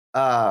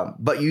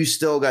 But you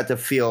still got to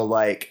feel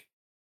like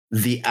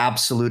the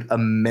absolute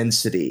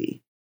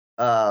immensity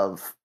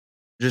of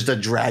just a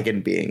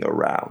dragon being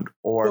around,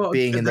 or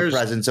being in the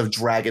presence of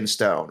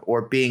Dragonstone,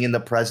 or being in the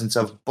presence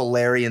of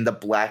Balerion the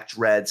Black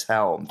Dread's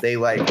helm. They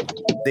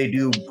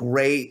do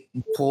great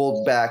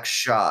pulled back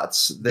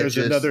shots. There's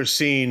another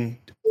scene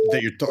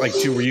that you're like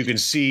to where you can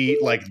see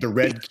like the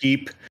Red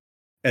Keep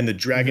and the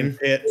Dragon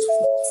Pit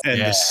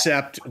and the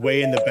Sept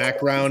way in the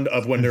background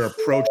of when they're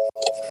approaching.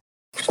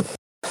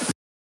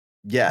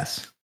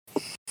 Yes.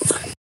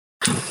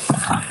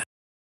 I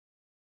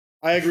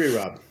agree,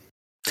 Rob.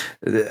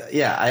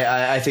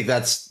 I think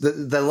that's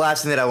the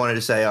last thing that I wanted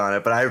to say on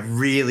it, but I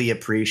really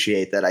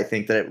appreciate that. I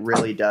think that it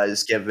really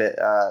does give it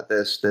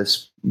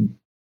this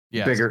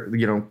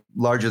bigger,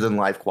 larger than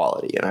life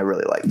quality, and I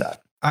really like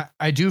that.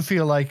 I do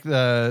feel like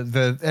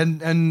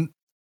and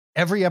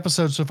every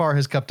episode so far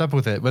has kept up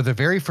with it. But the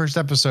very first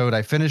episode,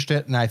 I finished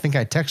it, and I think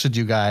I texted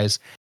you guys.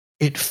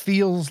 It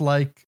feels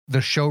like the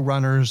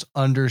showrunners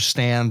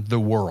understand the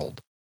world.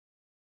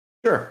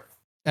 Sure.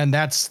 And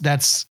that's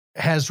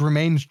has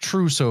remained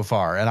true so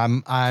far.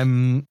 And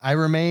I'm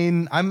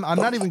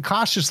not even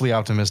cautiously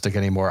optimistic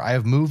anymore. I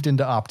have moved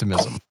into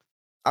optimism.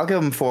 I'll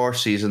give them 4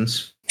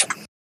 seasons.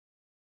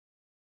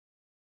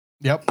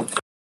 Yep.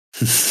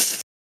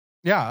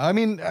 Yeah, I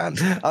mean,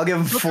 I'll give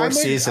them 4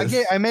 seasons.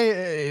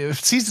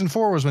 Season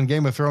 4 was when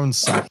Game of Thrones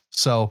sucked.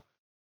 So,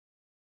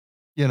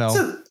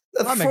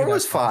 4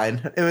 was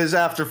fine. It was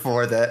after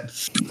 4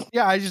 that.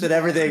 Yeah, that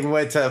everything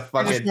went to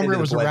fucking. I just remember it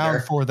was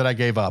around 4 that I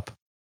gave up.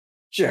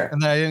 Sure.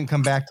 And then I didn't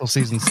come back till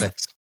season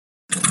 6.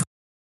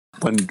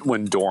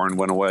 When Dorne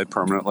went away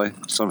permanently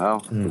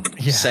somehow.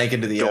 Sank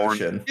into the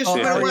ocean. Here's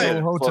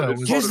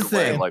the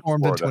thing.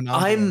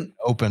 I'm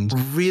opened.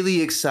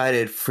 Really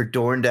excited for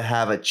Dorne to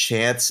have a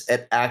chance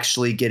at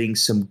actually getting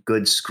some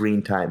good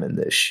screen time in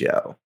this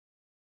show.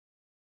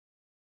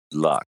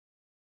 Luck.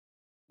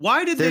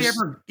 Why did they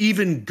ever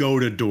even go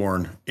to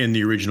Dorne in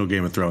the original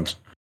Game of Thrones?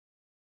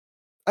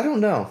 I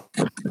don't know.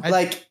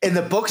 Like in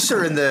the books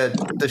or in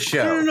the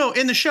show? No,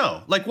 in the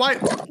show. Like why?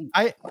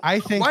 I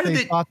think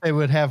they thought they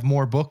would have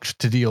more books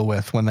to deal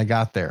with when they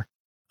got there.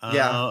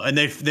 And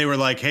they were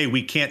like, hey,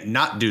 we can't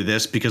not do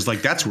this because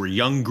like that's where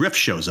young Griff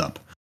shows up.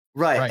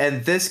 Right.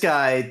 And this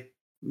guy,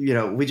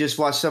 we just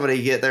watched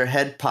somebody get their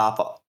head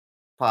popped,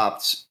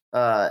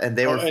 and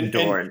they were from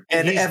Dorne.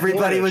 And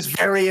everybody was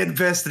very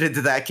invested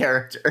into that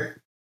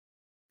character.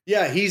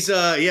 Yeah, he's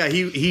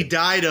he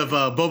died of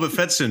Boba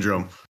Fett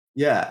syndrome.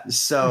 Yeah,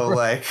 so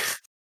like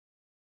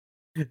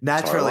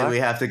naturally Sarlacc? we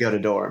have to go to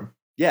Dorne.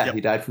 Yeah, Yep.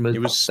 he died from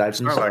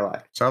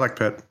Sarlacc. Sarlacc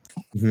pit.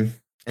 Mm-hmm.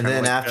 And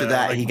then after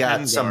that, he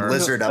got some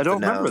lizard up I don't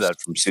the nose. remember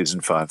that from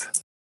season 5.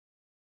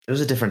 It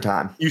was a different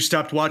time. You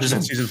stopped watching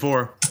in season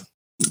 4.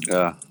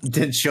 Yeah.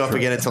 Didn't show up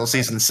again until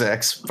season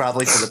 6,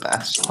 probably for the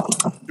best.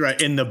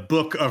 Right, in the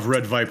Book of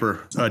Red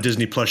Viper,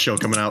 Disney Plus show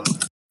coming out.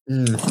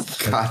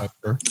 God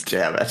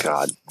damn it.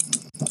 God.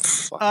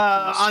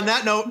 On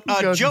that note,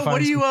 Joe,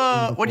 what are you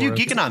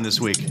geeking on this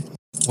week?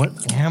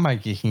 What am I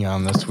geeking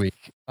on this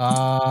week?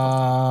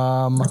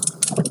 Oh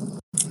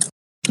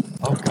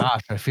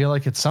gosh, I feel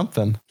like it's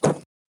something.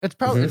 It's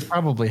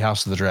probably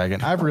House of the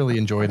Dragon. I've really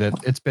enjoyed it.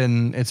 It's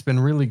been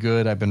really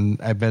good. I've been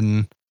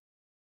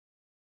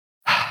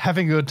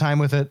having a good time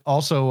with it.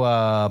 Also,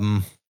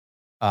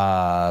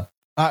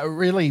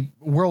 really,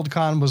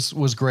 Worldcon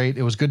was great.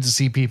 It was good to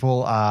see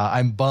people.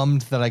 I'm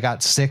bummed that I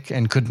got sick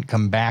and couldn't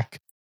come back.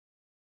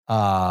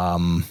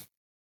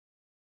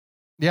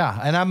 Yeah,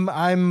 and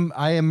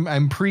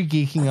I'm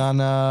pre-geeking on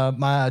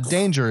my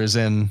Danger is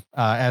in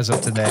as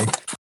of today,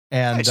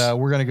 and Nice.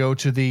 we're gonna go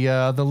to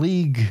the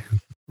League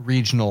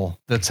regional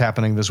that's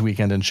happening this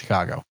weekend in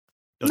Chicago.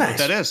 Don't know what Nice.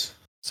 that is.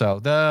 So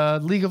the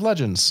League of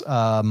Legends.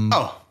 Yeah,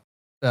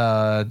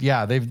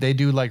 they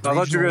do like. I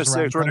thought you were going to regionals say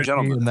around Extraordinary country,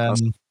 Gentlemen. And I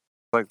was then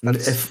like,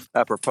 that's If-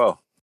 apropos.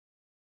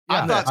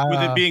 I Yeah, thought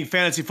with it being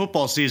fantasy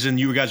football season,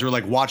 you guys were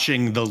like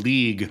watching the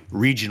league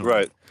regional.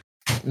 Right.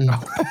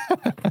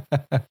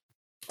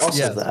 Also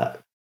Yes.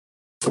 that.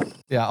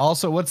 yeah.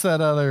 Also, what's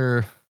that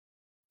other?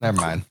 Never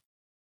mind.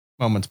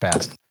 Moments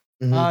passed.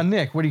 Mhm.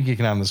 Nick, what are you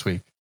geeking on this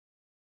week?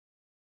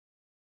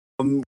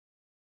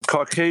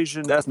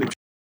 Caucasian ethnic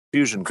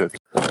fusion cookie.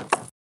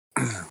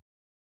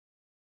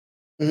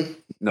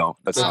 Mhm. No,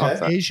 that's Okay. not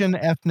that. Asian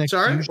ethnic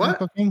Sorry, fusion what?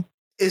 cooking.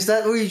 Is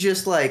that where you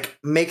just like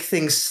make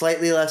things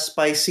slightly less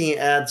spicy,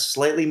 add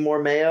slightly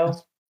more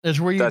mayo? It's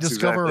where you That's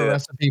discover exactly a it.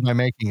 recipe by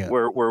making it.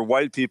 Where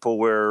white people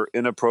wear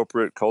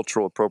inappropriate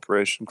cultural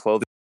appropriation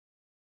clothing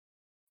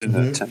and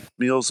Mhm. attend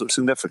meals of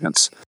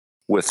significance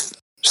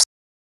with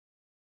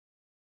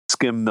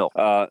skim milk.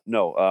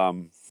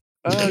 Geeking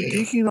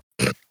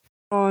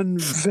on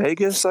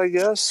Vegas, I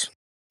guess.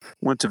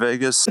 Went to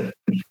Vegas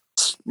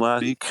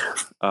last week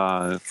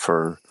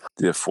for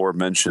the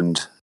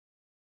aforementioned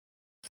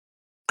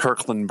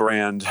Kirkland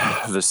brand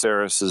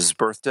Viserys's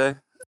birthday,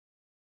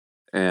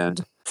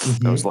 and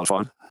that was a lot of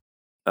fun.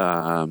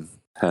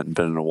 Hadn't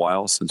been in a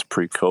while since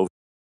pre-COVID.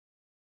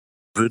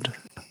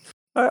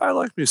 I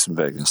like me some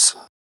Vegas.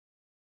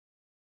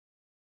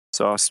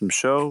 Saw some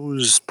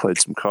shows, played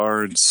some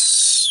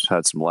cards,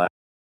 had some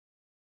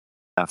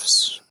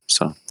laughs.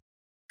 So,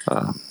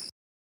 yeah.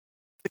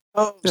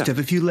 Just have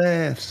a few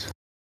laughs.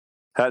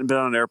 Hadn't been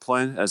on an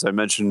airplane, as I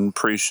mentioned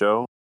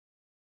pre-show.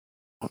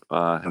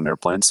 Had an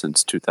airplane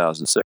since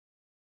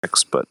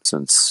 2006, but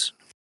since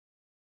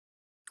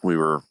we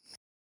were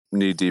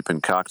knee-deep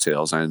in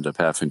cocktails, I ended up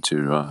having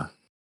to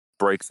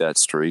break that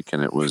streak,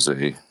 and it was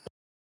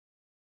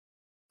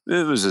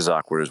as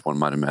awkward as one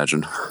might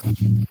imagine.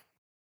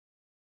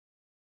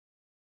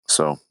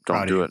 So don't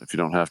Proud of do you. it if you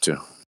don't have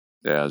to.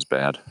 Yeah, it's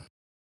bad.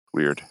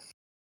 Weird.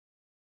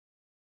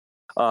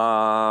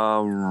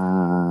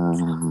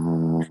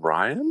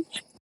 Ryan?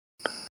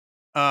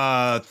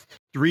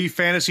 3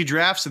 fantasy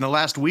drafts in the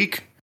last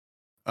week.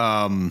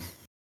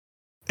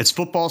 It's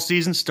football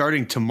season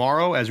starting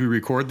tomorrow as we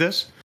record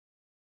this.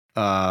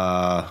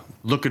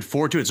 Looking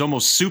forward to it. It's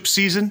almost soup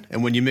season,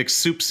 and when you mix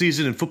soup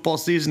season and football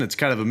season, it's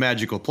kind of a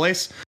magical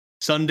place.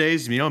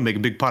 Sundays, make a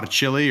big pot of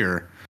chili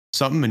or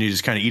something, and you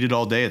just kind of eat it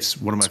all day.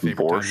 It's one of my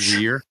favorite times of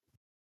the year.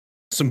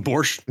 Some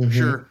borscht,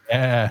 sure.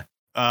 Yeah.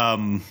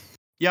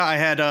 Yeah, I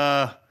had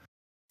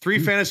 3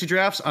 fantasy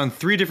drafts on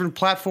 3 different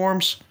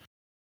platforms.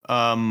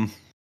 All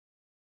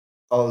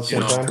at the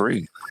same time?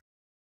 3.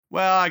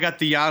 Well, I got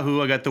the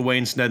Yahoo. I got the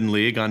Wayne Snedden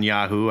League on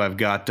Yahoo. I've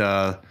got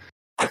the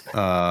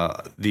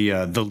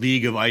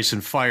League of Ice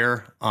and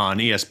Fire on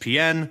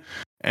ESPN,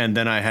 and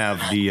then I have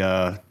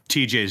the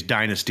TJ's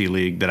Dynasty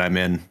League that I'm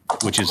in,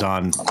 which is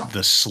on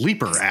the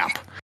Sleeper app,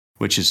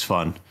 which is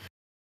fun.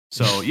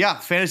 So yeah,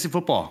 fantasy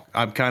football.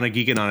 I'm kind of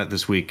geeking on it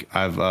this week.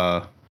 I've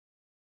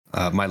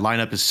my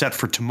lineup is set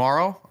for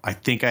tomorrow. I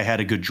think I had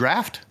a good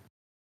draft.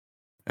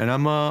 And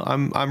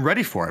I'm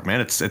ready for it, man.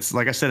 It's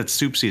like I said, it's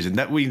soup season.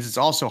 That means it's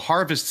also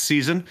harvest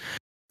season,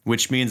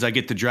 which means I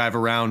get to drive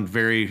around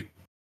very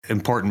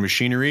important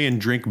machinery and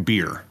drink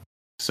beer.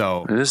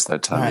 So It is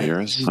that time of year,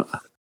 isn't it?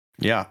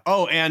 yeah.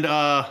 Oh, and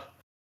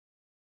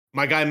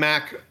my guy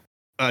Mac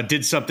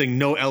did something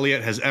no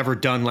Elliott has ever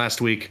done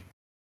last week.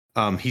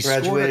 He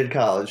Graduated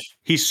college.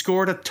 He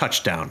scored a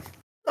touchdown.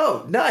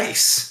 Oh,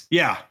 nice.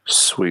 Yeah.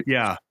 Sweet.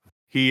 Yeah.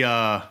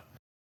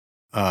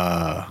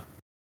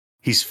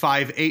 He's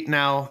 5'8"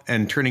 now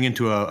and turning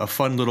into a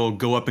fun little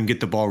go up and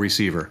get the ball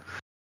receiver.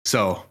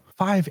 So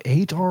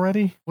 5'8"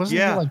 already? Wasn't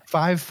he like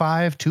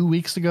 5'5" 2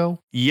 weeks ago?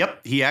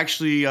 Yep. He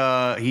actually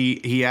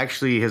he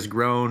actually has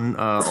grown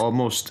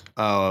almost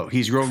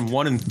he's grown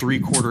 1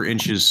 3/4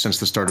 inches since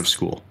the start of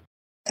school.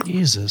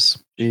 Jesus.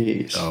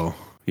 Jeez. So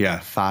yeah,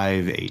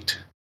 5'8".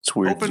 It's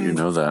weird that you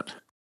know that.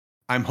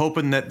 I'm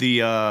hoping that the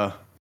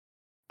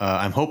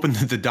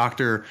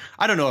doctor,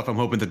 I don't know if I'm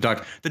hoping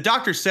the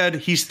doctor said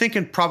he's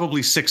thinking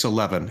probably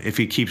 6'11" if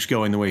he keeps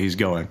going the way he's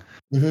going.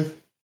 Mm-hmm.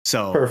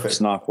 So Perfect. It's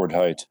an awkward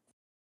height.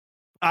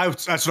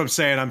 that's what I'm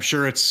saying. I'm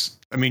sure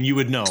you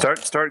would know.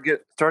 Start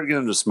getting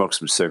him to smoke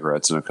some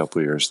cigarettes in a couple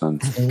of years. Then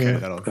Okay,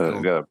 that'll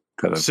gotta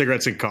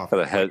cigarettes and coffee.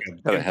 gotta head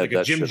like a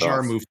that Jim shit off.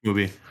 Jarmuth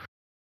movie.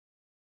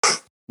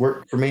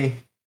 Work for me.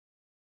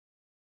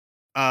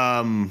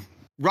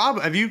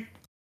 Rob, have you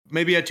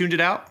maybe I tuned it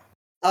out?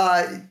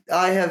 I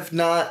have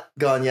not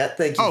gone yet.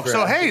 Thank you. Oh, for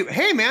so asking.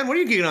 hey man, what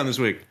are you geeking on this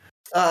week?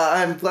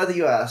 I'm glad that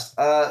you asked.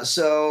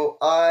 So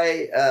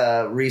I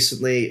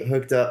recently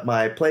hooked up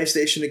my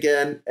PlayStation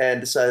again and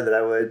decided that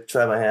I would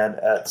try my hand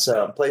at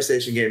some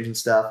PlayStation games and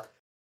stuff.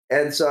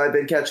 And so I've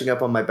been catching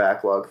up on my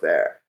backlog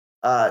there.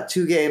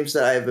 2 games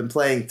that I have been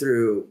playing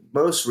through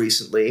most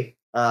recently.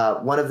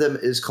 One of them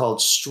is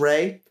called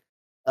Stray.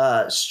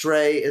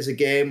 Stray is a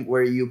game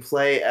where you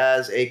play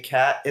as a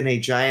cat in a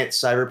giant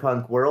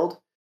cyberpunk world.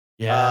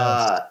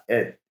 Yeah.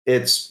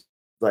 It's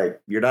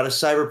like you're not a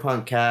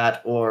cyberpunk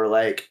cat or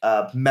like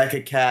a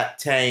mecha cat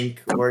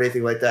tank or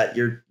anything like that.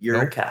 You're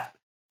a cat.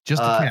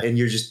 Just a cat. And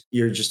you're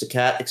just a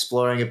cat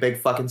exploring a big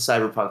fucking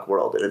cyberpunk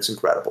world, and it's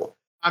incredible.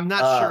 I'm not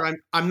sure.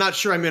 I'm not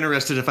sure. I'm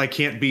interested if I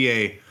can't be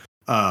a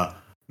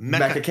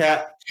mecha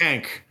cat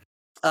tank.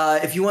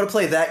 If you want to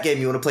play that game,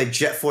 you want to play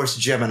Jet Force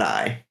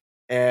Gemini,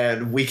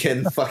 and we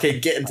can fucking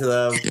get into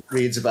the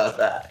reads about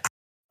that.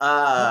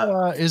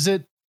 Is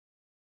it?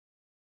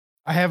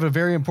 I have a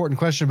very important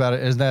question about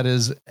it.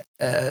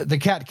 The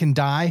cat can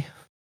die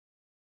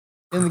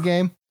in the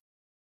game?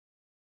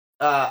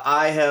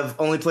 I have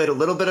only played a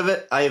little bit of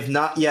it. I have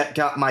not yet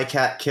got my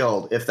cat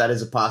killed, if that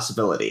is a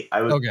possibility.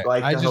 I would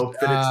like to hope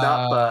that it's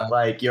not, but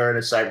like you're in a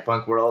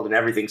cyberpunk world and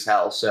everything's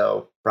hell,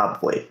 so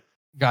probably.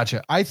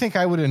 Gotcha. I think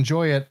I would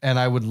enjoy it and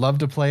I would love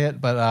to play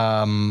it, but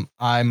I'm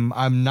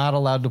not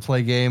allowed to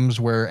play games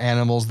where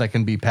animals that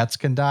can be pets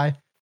can die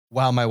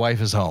while my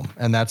wife is home,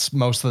 and that's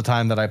most of the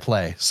time that I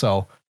play.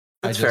 So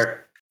that's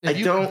fair. If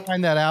you can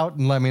find that out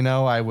and let me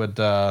know, I would.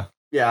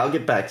 Yeah, I'll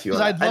get back to you.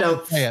 I'd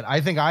love to play it.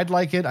 I think I'd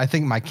like it. I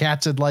think my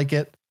cats would like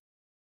it.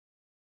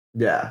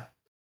 Yeah.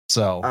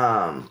 So.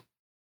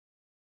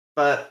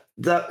 But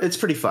it's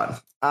pretty fun.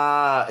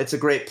 It's a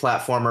great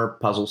platformer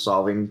puzzle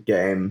solving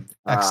game.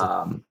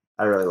 Excellent.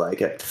 I really like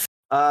it.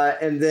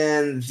 And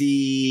then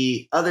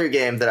the other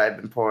game that I've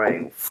been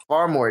pouring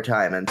far more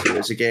time into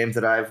is a game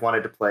that I've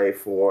wanted to play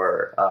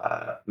for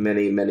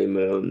many, many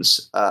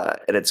moons.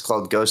 And it's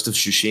called Ghost of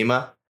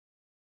Tsushima.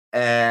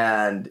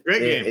 And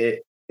great game.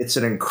 It's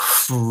an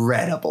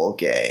incredible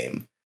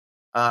game.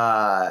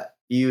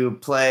 You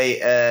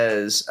play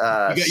as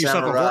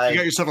samurai. You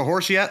got yourself a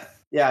horse yet?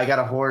 Yeah, I got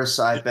a horse.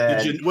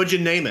 What'd you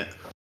name it?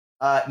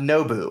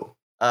 Nobu.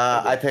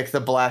 I picked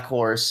the black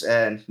horse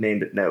and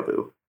named it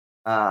Nobu.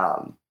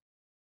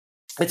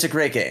 It's a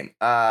great game.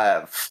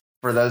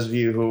 For those of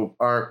you who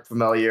aren't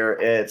familiar,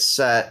 it's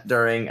set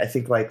during, I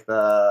think, like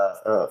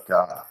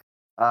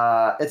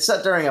it's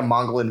set during a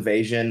Mongol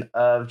invasion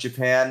of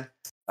Japan.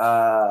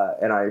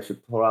 And I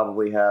should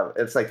probably have,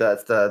 it's like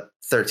the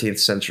 13th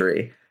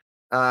century.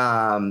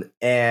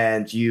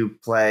 And you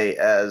play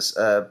as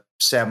a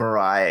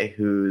samurai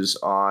who's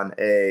on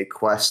a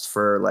quest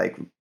for like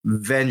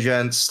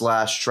vengeance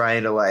 /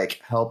 trying to like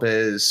help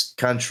his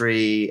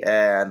country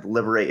and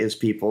liberate his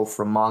people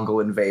from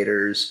Mongol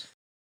invaders.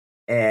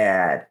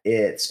 And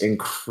it's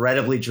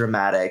incredibly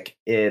dramatic.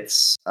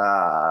 It's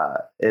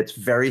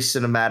very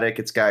cinematic.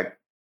 It's got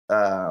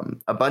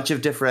a bunch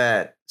of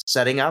different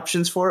setting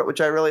options for it,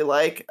 which I really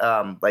like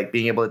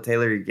being able to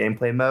tailor your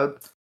gameplay mode.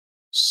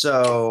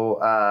 So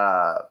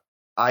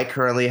I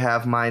currently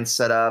have mine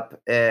set up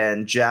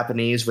in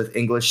Japanese with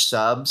English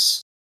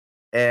subs,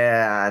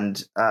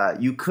 and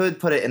you could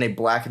put it in a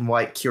black and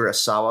white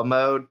Kurosawa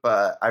mode,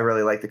 but I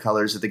really like the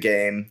colors of the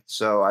game,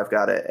 so I've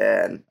got it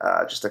in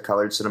just a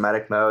colored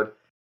cinematic mode.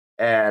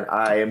 And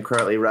I am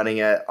currently running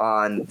it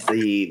on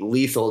the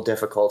lethal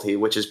difficulty,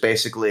 which is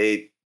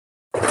basically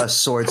a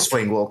sword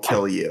swing will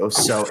kill you.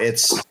 So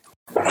it's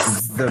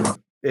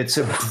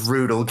a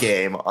brutal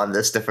game on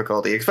this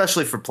difficulty,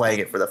 especially for playing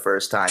it for the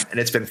first time. And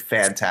it's been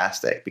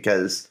fantastic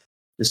because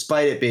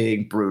despite it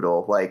being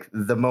brutal, like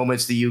the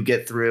moments that you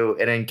get through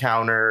an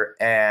encounter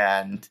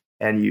and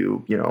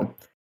you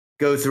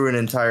go through an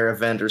entire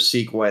event or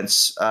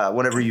sequence,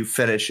 whenever you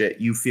finish it,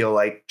 you feel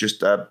like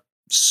just a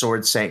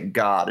sword saint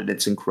god, and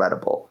it's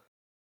incredible.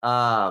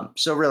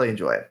 So really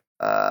enjoy it.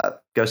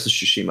 Ghost of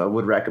Tsushima,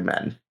 would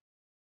recommend.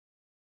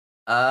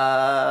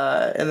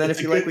 And then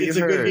if you like what you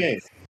heard, it's a good game.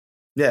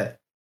 Yeah,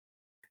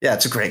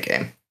 it's a great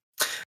game.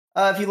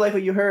 If you like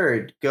what you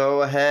heard,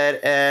 go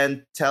ahead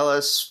and tell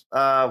us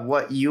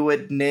what you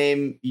would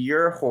name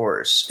your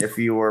horse if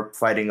you were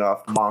fighting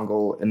off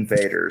Mongol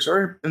invaders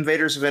or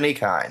invaders of any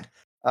kind.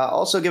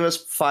 Also, give us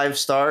 5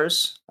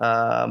 stars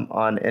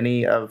on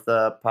any of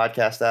the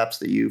podcast apps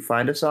that you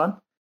find us on.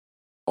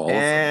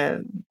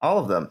 All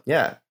of them,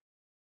 yeah.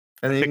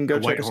 And then you can go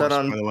check us out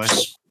on. By the way.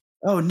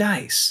 Oh,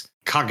 nice.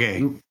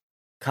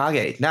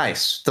 Kage,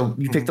 nice.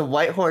 You picked the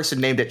white horse and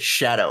named it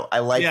Shadow. I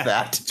like that.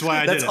 That's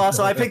why I did it.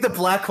 Also, I picked the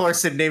black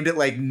horse and named it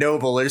like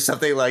Noble or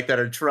something like that,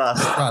 or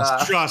Trust.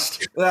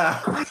 Trust.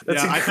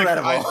 That's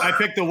incredible. I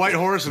picked the white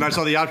horse and I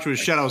saw the option was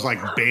Shadow. I was like,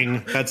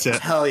 bing, that's it.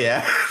 Hell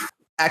yeah.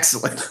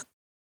 Excellent.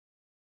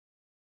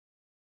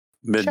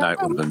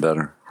 Midnight would have been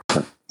better.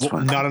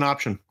 Not an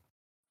option.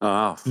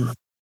 Oh.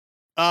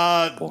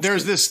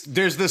 There's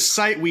this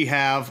site we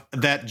have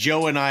that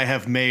Joe and I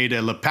have made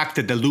a Le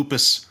Pacte de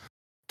Lupus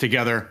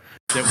together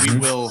that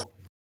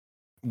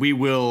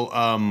we're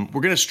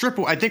going to strip.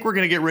 I think we're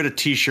going to get rid of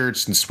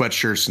t-shirts and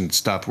sweatshirts and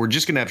stuff. We're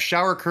just going to have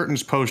shower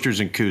curtains,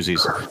 posters, and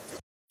koozies.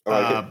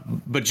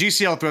 But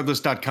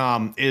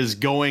GCLthreadless.com is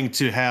going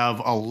to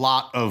have a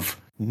lot of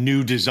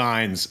new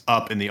designs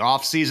up in the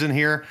off season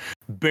here.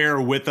 Bear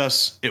with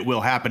us. It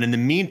will happen. In the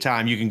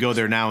meantime, you can go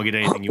there now and get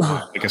anything you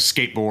want, like a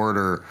skateboard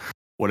or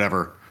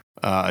whatever.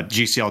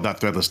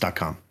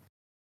 GCL.threadless.com.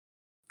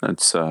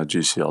 That's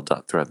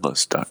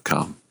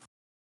gcl.threadless.com.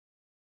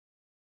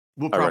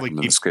 We'll I probably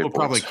recommend keep the we'll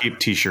probably skateboards. keep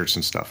t-shirts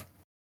and stuff.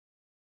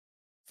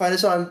 Find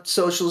us on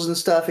socials and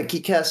stuff at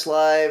Geekcast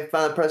Live,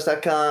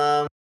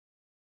 finalpress.com,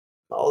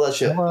 all that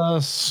shit. Tell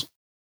us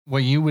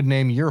what you would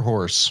name your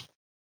horse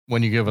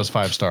when you give us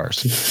 5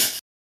 stars.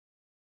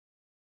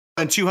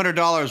 And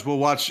 $200, we'll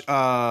watch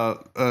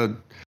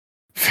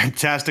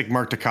fantastic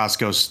Mark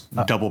Dacascos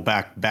double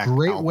back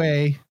Great album.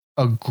 way.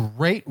 A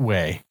great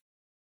way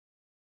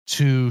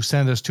to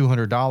send us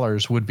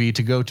 $200 would be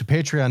to go to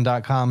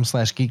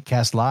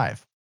patreon.com/geekcastlive.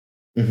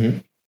 Mm-hmm.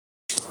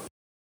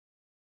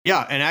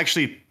 Yeah, and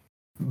actually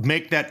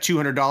make that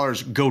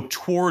 $200 go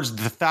towards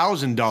the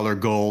 $1,000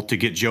 goal to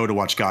get Joe to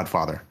watch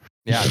Godfather.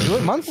 Yeah, do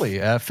it monthly.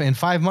 In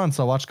 5 months,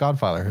 I'll watch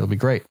Godfather. It'll be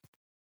great.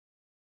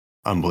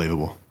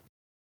 Unbelievable.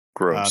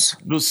 Gross.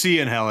 We'll see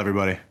you in hell,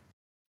 everybody.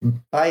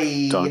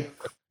 Bye. Done.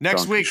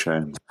 Next Donkey week,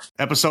 shame.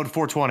 episode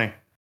 420.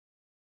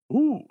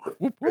 Ooh,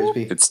 Praise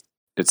be.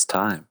 it's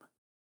time.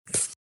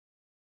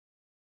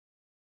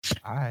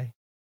 Bye.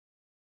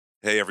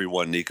 Hey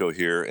everyone, Nico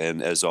here,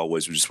 and as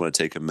always, we just want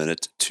to take a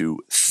minute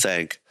to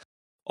thank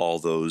all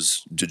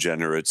those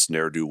degenerates,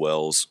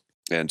 ne'er-do-wells,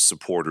 and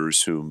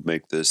supporters who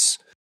make this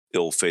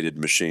ill-fated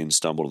machine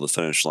stumble to the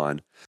finish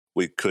line.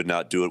 We could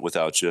not do it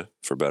without you,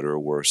 for better or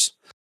worse.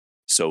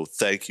 So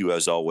thank you,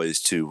 as always,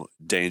 to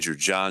Danger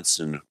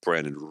Johnson,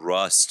 Brandon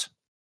Rust,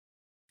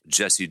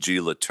 Jesse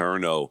G.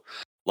 Laterno,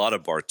 Lotta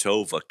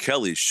Bartova,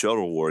 Kelly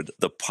Shuttleworth,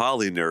 the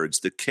Poly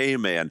Nerds, the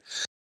K-Man,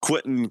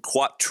 Quentin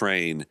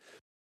Quatrain,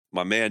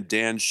 my man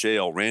Dan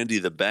Shale, Randy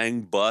the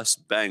Bang Bus,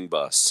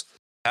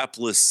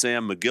 Hapless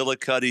Sam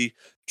McGillicuddy,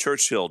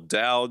 Churchill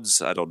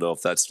Dowds. I don't know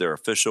if that's their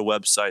official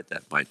website.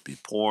 That might be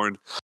porn.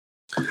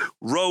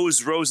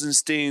 Rose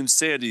Rosenstein,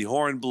 Sandy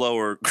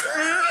Hornblower.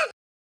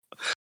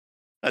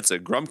 That's a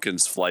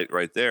Grumpkins flight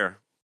right there.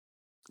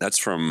 That's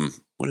from,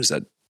 what is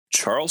that,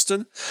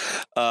 Charleston?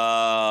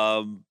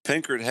 Pinkert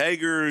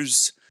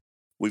Hagers.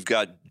 We've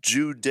got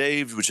Jew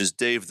Dave, which is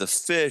Dave the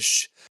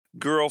Fish.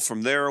 Girl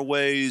from Their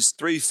Ways.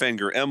 Three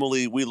Finger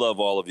Emily. We love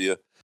all of you.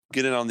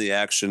 Get in on the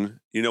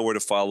action. You know where to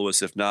follow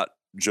us. If not,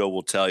 Joe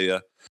will tell you.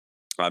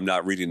 I'm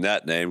not reading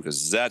that name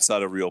because that's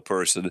not a real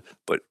person,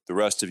 but the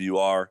rest of you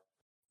are.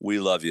 We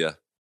love you.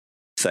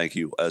 Thank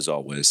you, as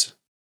always.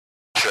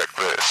 Check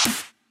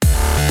this.